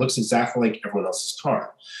car, but it looks exactly like everyone else's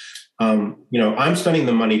car. I'm spending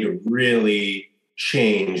the money to really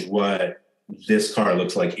change what this car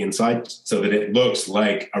looks like inside so that it looks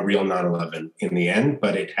like a real 911 in the end,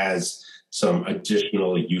 but it has some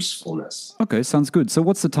additional usefulness. Okay, sounds good. So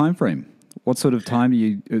what's the time frame? What sort of time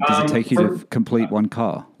does it take you to complete one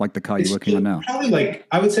car, like the car you're working on now? Probably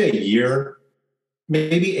I would say a year,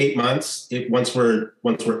 maybe 8 months. Once we're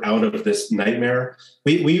out of this nightmare,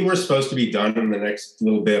 we were supposed to be done in the next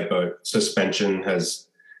little bit, but suspension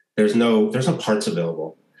there's no parts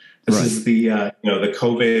available. This is the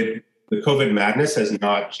the COVID madness has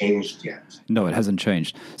not changed yet. No, it hasn't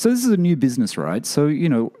changed. So this is a new business, right? So,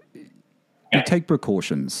 you take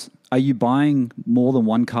precautions. Are you buying more than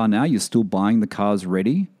one car now? You're still buying the cars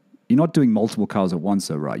ready? You're not doing multiple cars at once,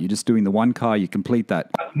 though, right? You're just doing the one car, you complete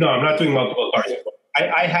that. No, I'm not doing multiple cars at once.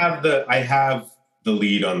 I have the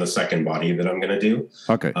lead on the second body that I'm going to do.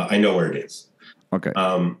 Okay. I know where it is. Okay.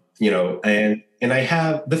 And I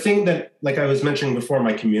have the thing that, like I was mentioning before,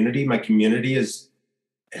 my community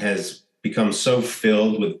has become so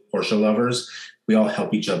filled with Porsche lovers. We all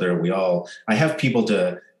help each other. I have people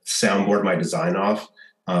to soundboard my design off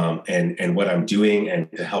and what I'm doing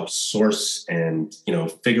and to help source and,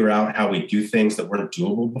 figure out how we do things that weren't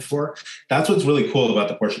doable before. That's what's really cool about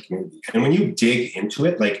the Porsche community. And when you dig into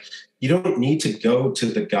it, like you don't need to go to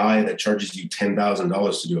the guy that charges you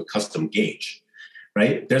 $10,000 to do a custom gauge,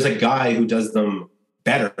 right? There's a guy who does them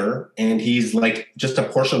better and he's like just a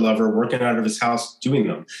Porsche lover working out of his house doing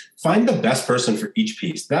them. Find the best person for each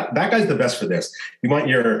piece. That guy's the best for this. You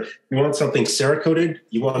want something Cerakoted,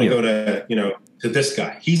 you want to go to to this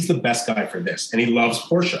guy. He's the best guy for this and he loves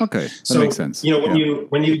Porsche. Okay, that makes sense. When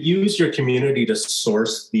you use your community to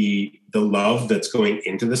source the love that's going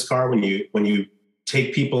into this car, when you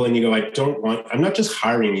take people and you go, I'm not just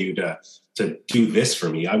hiring you to do this for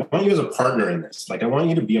me. I want you as a partner in this. Like I want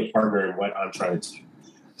you to be a partner in what I'm trying to do.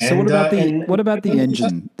 So what about the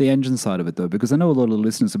engine side of it though? Because I know a lot of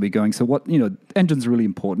listeners will be going, so what, engine's really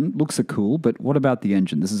important. Looks are cool, but what about the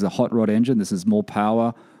engine? This is a hot rod engine. This is more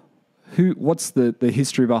power. What's the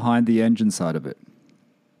history behind the engine side of it?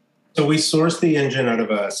 So we sourced the engine out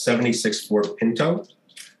of a 76 Ford Pinto.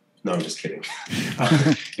 No, I'm just kidding.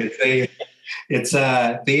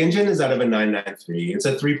 The engine is out of a 993. It's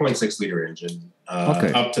a 3.6 liter engine,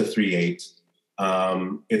 up to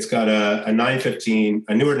 3.8. It's got a 915,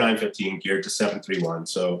 a newer 915 geared to 731,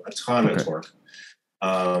 so a ton of torque.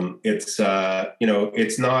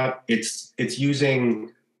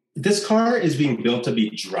 This car is being built to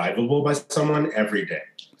be drivable by someone every day.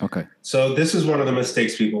 Okay. So this is one of the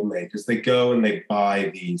mistakes people make is they go and they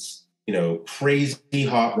buy these, crazy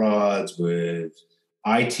hot rods with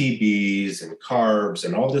ITBs and carbs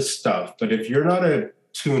and all this stuff. But if you're not a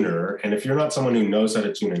tuner and if you're not someone who knows how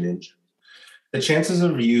to tune an engine, the chances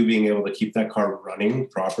of you being able to keep that car running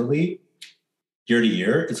properly year to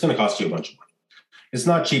year, it's going to cost you a bunch of money. It's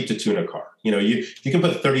not cheap to tune a car. You can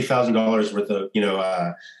put $30,000 worth of,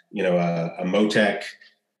 a Motec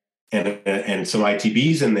and some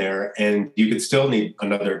ITBs in there, and you could still need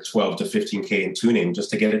another 12 to 15K in tuning just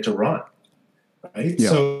to get it to run. Right. Yeah,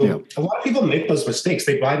 so a lot of people make those mistakes.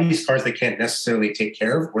 They buy these cars they can't necessarily take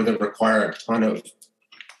care of, or they require a ton of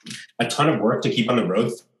work to keep on the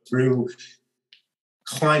road through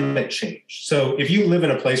climate change. So if you live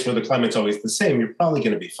in a place where the climate's always the same, you're probably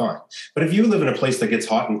going to be fine. But if you live in a place that gets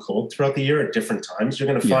hot and cold throughout the year at different times, you're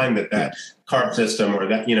going to find that carb system or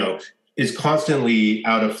that, is constantly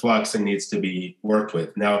out of flux and needs to be worked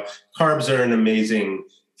with. Now, carbs are an amazing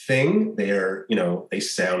thing. They're, they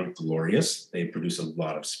sound glorious. They produce a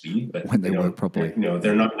lot of speed, but when they work properly,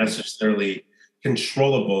 they're not necessarily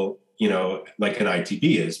controllable, like an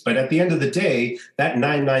ITB is. But at the end of the day, that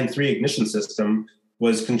 993 ignition system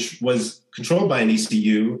was controlled by an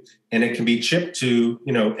ECU, and it can be chipped to,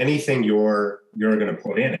 anything you're going to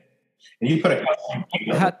put in it. And you put a custom.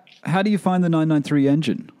 How do you find the 993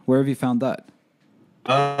 engine? Where have you found that?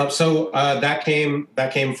 That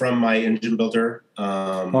came from my engine builder.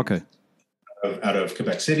 Out of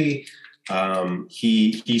Quebec City.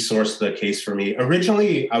 He sourced the case for me.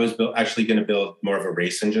 Originally, I was actually going to build more of a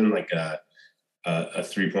race engine, like a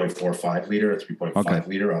 3.45 liter, a 3.5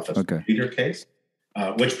 liter off a 3 liter case,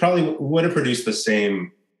 which probably would have produced the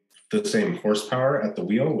same horsepower at the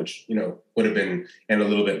wheel, which would have been and a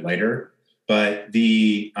little bit lighter. But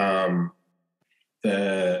the everyone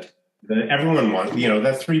wants, that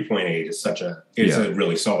 3.8 is a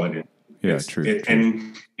really solid. Yeah, true.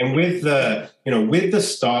 And with the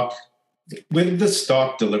stock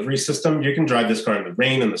delivery system, you can drive this car in the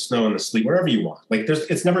rain and the snow and the sleet, wherever you want. Like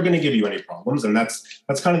it's never going to give you any problems. And that's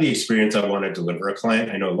kind of the experience I want to deliver a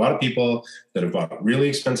client. I know a lot of people that have bought really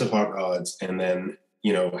expensive hot rods and then,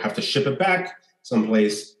 have to ship it back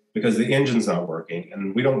someplace because the engine's not working.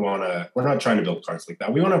 And we're not trying to build cars like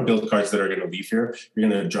that. We want to build cars that are going to leave here. You're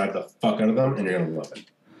going to drive the fuck out of them and you're going to love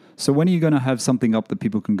it. So when are you going to have something up that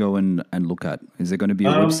people can go and look at? Is there going to be a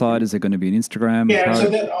website? Is there going to be an Instagram? Yeah,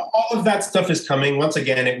 so all of that stuff is coming. Once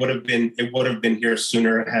again, it would have been here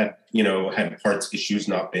sooner had parts issues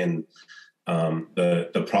not been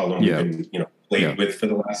the problem we've been played with for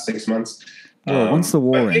the last 6 months. Well, once the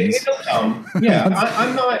war ends, it'll come. Yeah,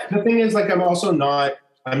 I'm not. The thing is, I'm also not.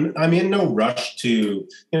 I'm in no rush to.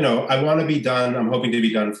 I want to be done. I'm hoping to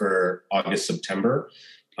be done for August, September.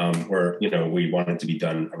 Where we want it to be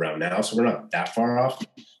done around now, so we're not that far off.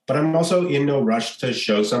 But I'm also in no rush to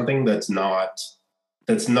show something that's not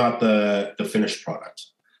the finished product,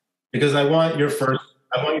 because I want your first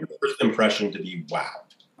impression to be wow.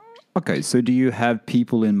 Okay, so do you have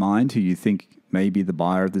people in mind who you think may be the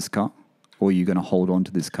buyer of this car, or are you going to hold on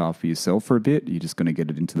to this car for yourself for a bit? You're just going to get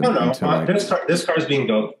it into the this car is being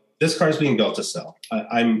built. This car is being built to sell.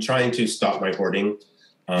 I'm trying to stop my hoarding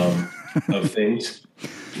of things.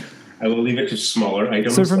 I will leave it to smaller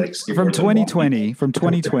items. So from 2020,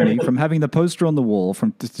 from having the poster on the wall,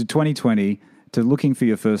 to 2020, to looking for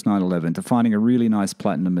your first 911, to finding a really nice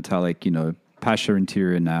platinum metallic, Pasha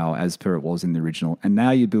interior now, as per it was in the original, and now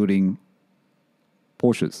you're building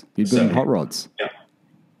Porsches. You're building hot rods.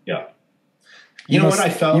 Yeah. You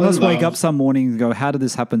must wake up some morning and go, "How did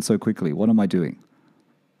this happen so quickly? What am I doing?"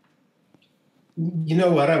 You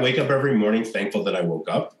know what? I wake up every morning thankful that I woke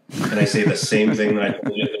up, and I say the same thing that I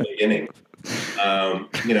told you at the beginning.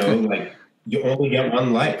 You only get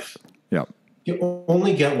one life. Yeah. You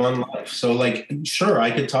only get one life. So, sure, I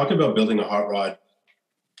could talk about building a hot rod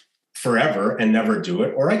forever and never do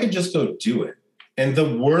it, or I could just go do it. And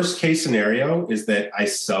the worst case scenario is that I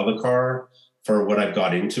sell the car for what I've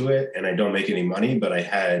got into it, and I don't make any money, but I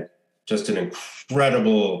had just an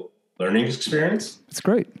incredible learning experience. It's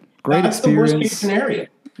great. Great That's experience. The worst case scenario.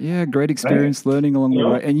 Yeah, great experience learning along the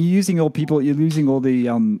way. And you're using all the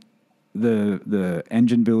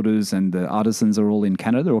engine builders and the artisans are all in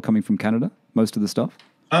Canada or coming from Canada, most of the stuff?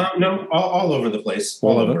 No, all over the place,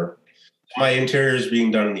 all over. My interior is being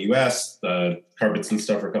done in the US. The carpets and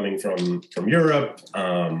stuff are coming from Europe.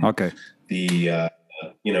 Okay. The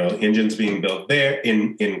engines being built there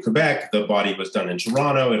in Quebec. The body was done in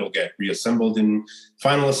Toronto. It'll get reassembled in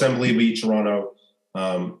final assembly be Toronto.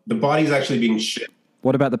 The body's actually being shipped.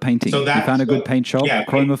 What about the painting? So you found a good paint shop? Yeah,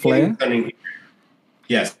 Chroma Flare?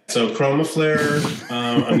 Yes. So Chroma Flare,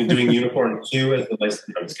 I'm doing Unicorn Q as the license.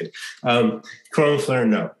 I'm just kidding. Chroma Flare,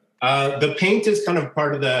 no. The paint is kind of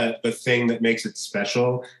part of the thing that makes it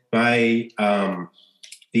special. I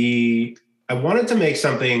wanted to make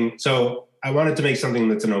something. So I wanted to make something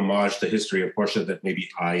that's an homage to the history of Porsche that maybe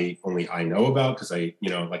only I know about because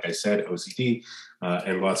like I said, OCD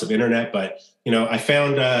and lots of internet. But I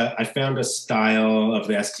found a style of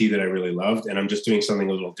the ST that I really loved, and I'm just doing something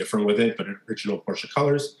a little different with it, but in original Porsche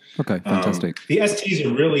colors. Okay, fantastic. The ST is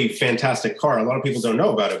a really fantastic car. A lot of people don't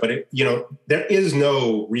know about it, but there is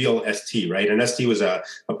no real ST, right? An ST was a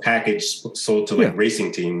package sold to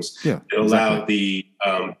racing teams. Yeah, it allowed the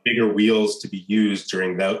bigger wheels to be used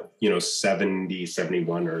during the 70,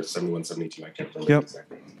 71 or 71, 72. I can't remember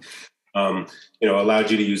exactly.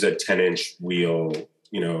 Allowed you to use a 10-inch wheel,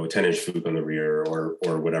 a 10-inch Fuke on the rear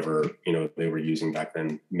or whatever, they were using back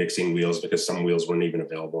then, mixing wheels because some wheels weren't even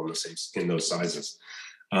available in those sizes.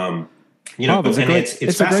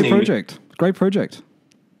 It's a great project. Great project.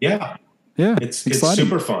 Yeah. Yeah. It's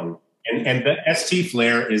super fun. And the ST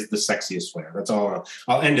flare is the sexiest flare. That's all.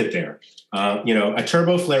 I'll end it there. A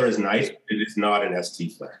turbo flare is nice. It is not an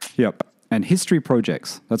ST flare. Yep. And history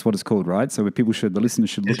projects. That's what it's called, right? So the listeners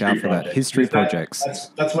should look out for that. History projects.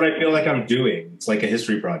 That's what I feel like I'm doing. It's like a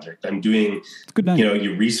history project. I'm doing, it's a good name.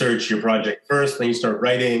 You research your project first, then you start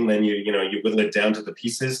writing, then you whittle it down to the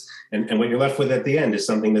pieces. And what you're left with at the end is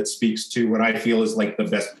something that speaks to what I feel is like the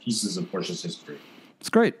best pieces of Porsche's history. It's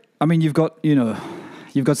great. I mean, you've got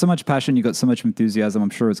so much passion, you've got so much enthusiasm.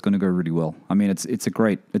 I'm sure it's going to go really well. I mean, it's a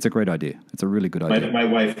great idea. It's a really good idea. My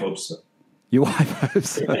wife hopes so. Your wife hopes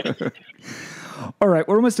so. All right,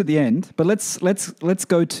 we're almost at the end, but let's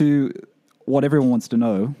go to what everyone wants to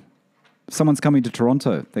know. Someone's coming to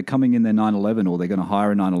Toronto. They're coming in their 911, or they're going to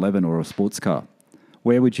hire a 911 or a sports car.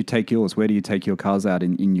 Where would you take yours? Where do you take your cars out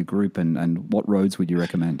in your group, and what roads would you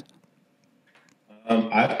recommend?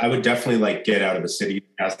 I would definitely get out of the city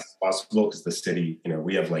as fast as possible because the city,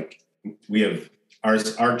 we have our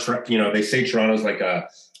they say Toronto's like a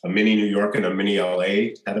mini New York and a mini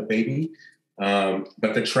LA had a baby.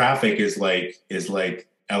 But the traffic is like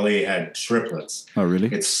LA had triplets. Oh, really?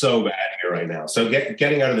 It's so bad here right now. So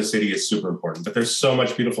getting out of the city is super important. But there's so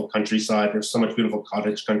much beautiful countryside. There's so much beautiful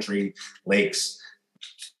cottage country, lakes,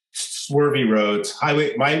 swervy roads.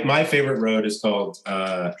 Highway. My favorite road is called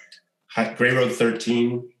Grey Road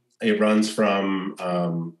 13. It runs from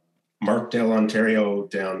Markdale, Ontario,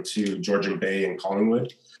 down to Georgian Bay and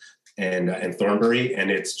Collingwood. And Thornbury, and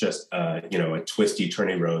it's just a twisty,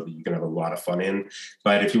 turny road that you can have a lot of fun in.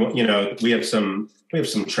 But if you want, we have some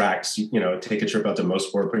tracks. Take a trip out to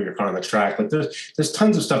Mosport, put your car on the track. There's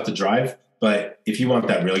tons of stuff to drive. But if you want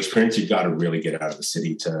that real experience, you've got to really get out of the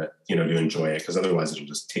city to enjoy it, because otherwise it'll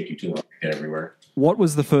just take you too long to get everywhere. What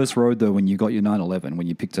was the first road though when you got your 911? When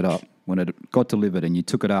you picked it up, when it got delivered, and you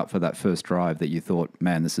took it out for that first drive, that you thought,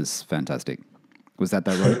 man, this is fantastic? Was that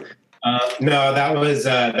road? No, that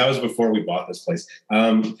was before we bought this place.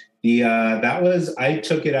 I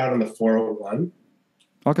took it out on the 401.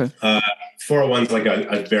 Okay. 401's like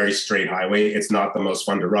a very straight highway. It's not the most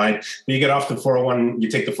fun to ride. But you get off the 401, you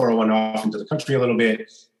take the 401 off into the country a little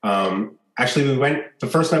bit. Actually, the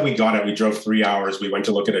first night we got it, we drove 3 hours. We went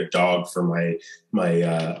to look at a dog for my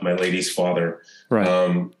lady's father.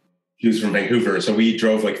 Right. He was from Vancouver. So we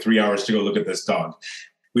drove 3 hours to go look at this dog.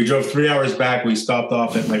 We drove 3 hours back. We stopped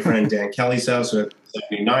off at my friend Dan Kelly's house with a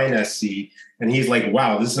 79 SC. And he's like,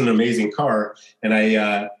 wow, this is an amazing car. And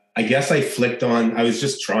I guess I flicked on, I was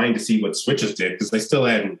just trying to see what switches did, because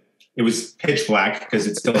it was pitch black because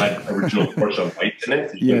it still had original Porsche lights in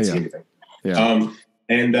it. So you couldn't see anything. Yeah.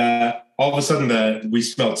 And all of a sudden we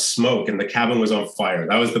smelled smoke and the cabin was on fire.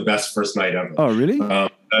 That was the best first night ever. Oh, really?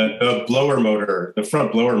 The blower motor, the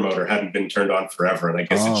front blower motor hadn't been turned on forever. And I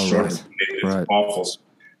guess it shorted. It was awful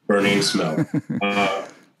burning smell.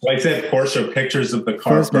 So I sent Porsche pictures of the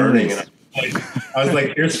car burning. And I was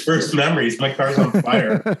like, here's first memories. My car's on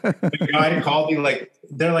fire. The guy called me like,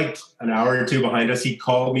 they're like an hour or two behind us. He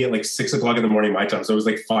called me at like 6 o'clock in the morning, my time. So it was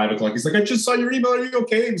like 5 o'clock. He's like, I just saw your email. Are you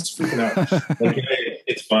okay? He's freaking out. Like,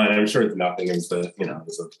 it's fine. I'm sure it's nothing. It was it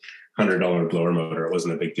was a $100 blower motor. It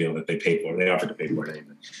wasn't a big deal that they paid for. They offered to pay for it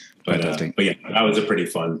anyway. But yeah, that was a pretty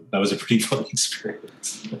fun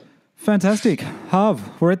experience. Fantastic.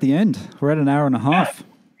 Harv, we're at the end. We're at an hour and a half.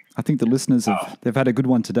 I think the listeners they've had a good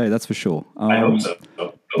one today. That's for sure. I hope so.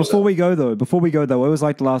 Before we go though, I always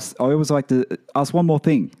like to ask one more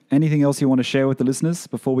thing. Anything else you want to share with the listeners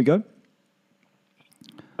before we go?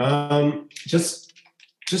 Just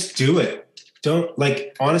do it. Don't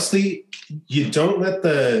honestly, you don't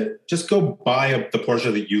just go buy the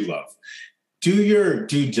Porsche that you love. Do your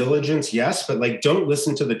due diligence, yes, but don't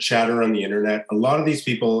listen to the chatter on the internet. A lot of these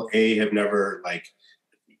people, have never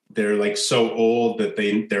they're so old that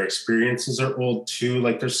their experiences are old too.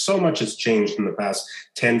 There's so much has changed in the past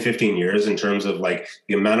 10, 15 years in terms of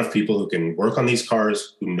the amount of people who can work on these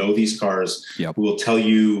cars, who know these cars, yep. who will tell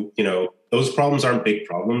you, those problems aren't big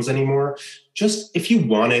problems anymore. Just, if you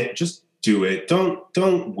want it, just do it.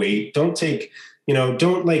 Don't wait. Don't take,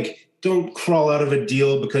 don't crawl out of a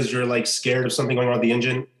deal because you're scared of something going on with the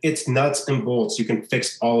engine. It's nuts and bolts. You can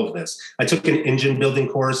fix all of this. I took an engine building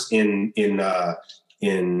course in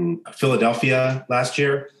Philadelphia last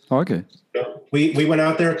year. Oh, okay. We went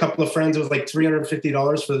out there, a couple of friends. It was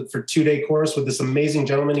 $350 for 2-day course with this amazing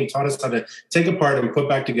gentleman. He taught us how to take apart and put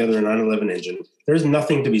back together a 911 engine. There's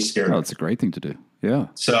nothing to be scared of. Oh, it's a great thing to do. Yeah.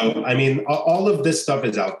 So, all of this stuff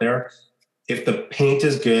is out there. If the paint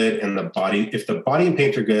is good and if the body and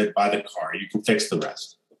paint are good, buy the car. You can fix the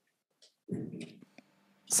rest.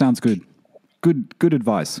 Sounds good. Good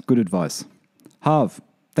advice. Good advice. Harv,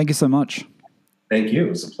 thank you so much. Thank you. It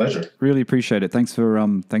was a pleasure. Really appreciate it. Thanks for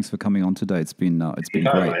coming on today. It's been great.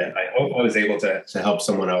 I hope I was able to help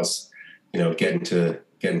someone else, get into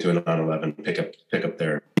an 911, pick up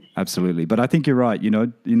their. Absolutely. But I think you're right.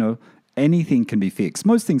 Anything can be fixed.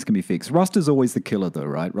 Most things can be fixed. Rust is always the killer, though,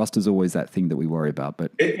 right? Rust is always that thing that we worry about.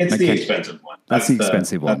 But it's the expensive one. That's the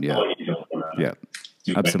expensive one. Yeah. Yeah.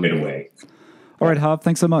 Absolutely. All right, Harv.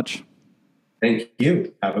 Thanks so much. Thank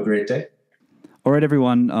you. Have a great day. All right,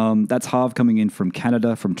 everyone. That's Harv coming in from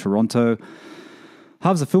Canada, from Toronto.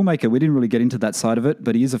 Harv's a filmmaker. We didn't really get into that side of it,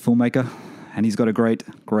 but he is a filmmaker, and he's got a great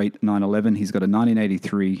 911. He's got a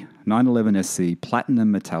 1983 911 SC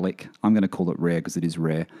Platinum Metallic. I'm going to call it rare because it is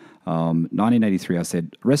rare. 1983, I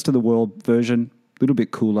said. Rest of the world version, a little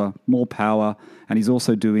bit cooler, more power, and he's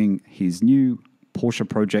also doing his new Porsche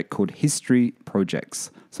project called History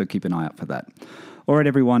Projects. So keep an eye out for that. All right,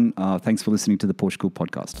 everyone. Thanks for listening to the PorscheCooled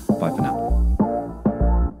Podcast. Bye for now.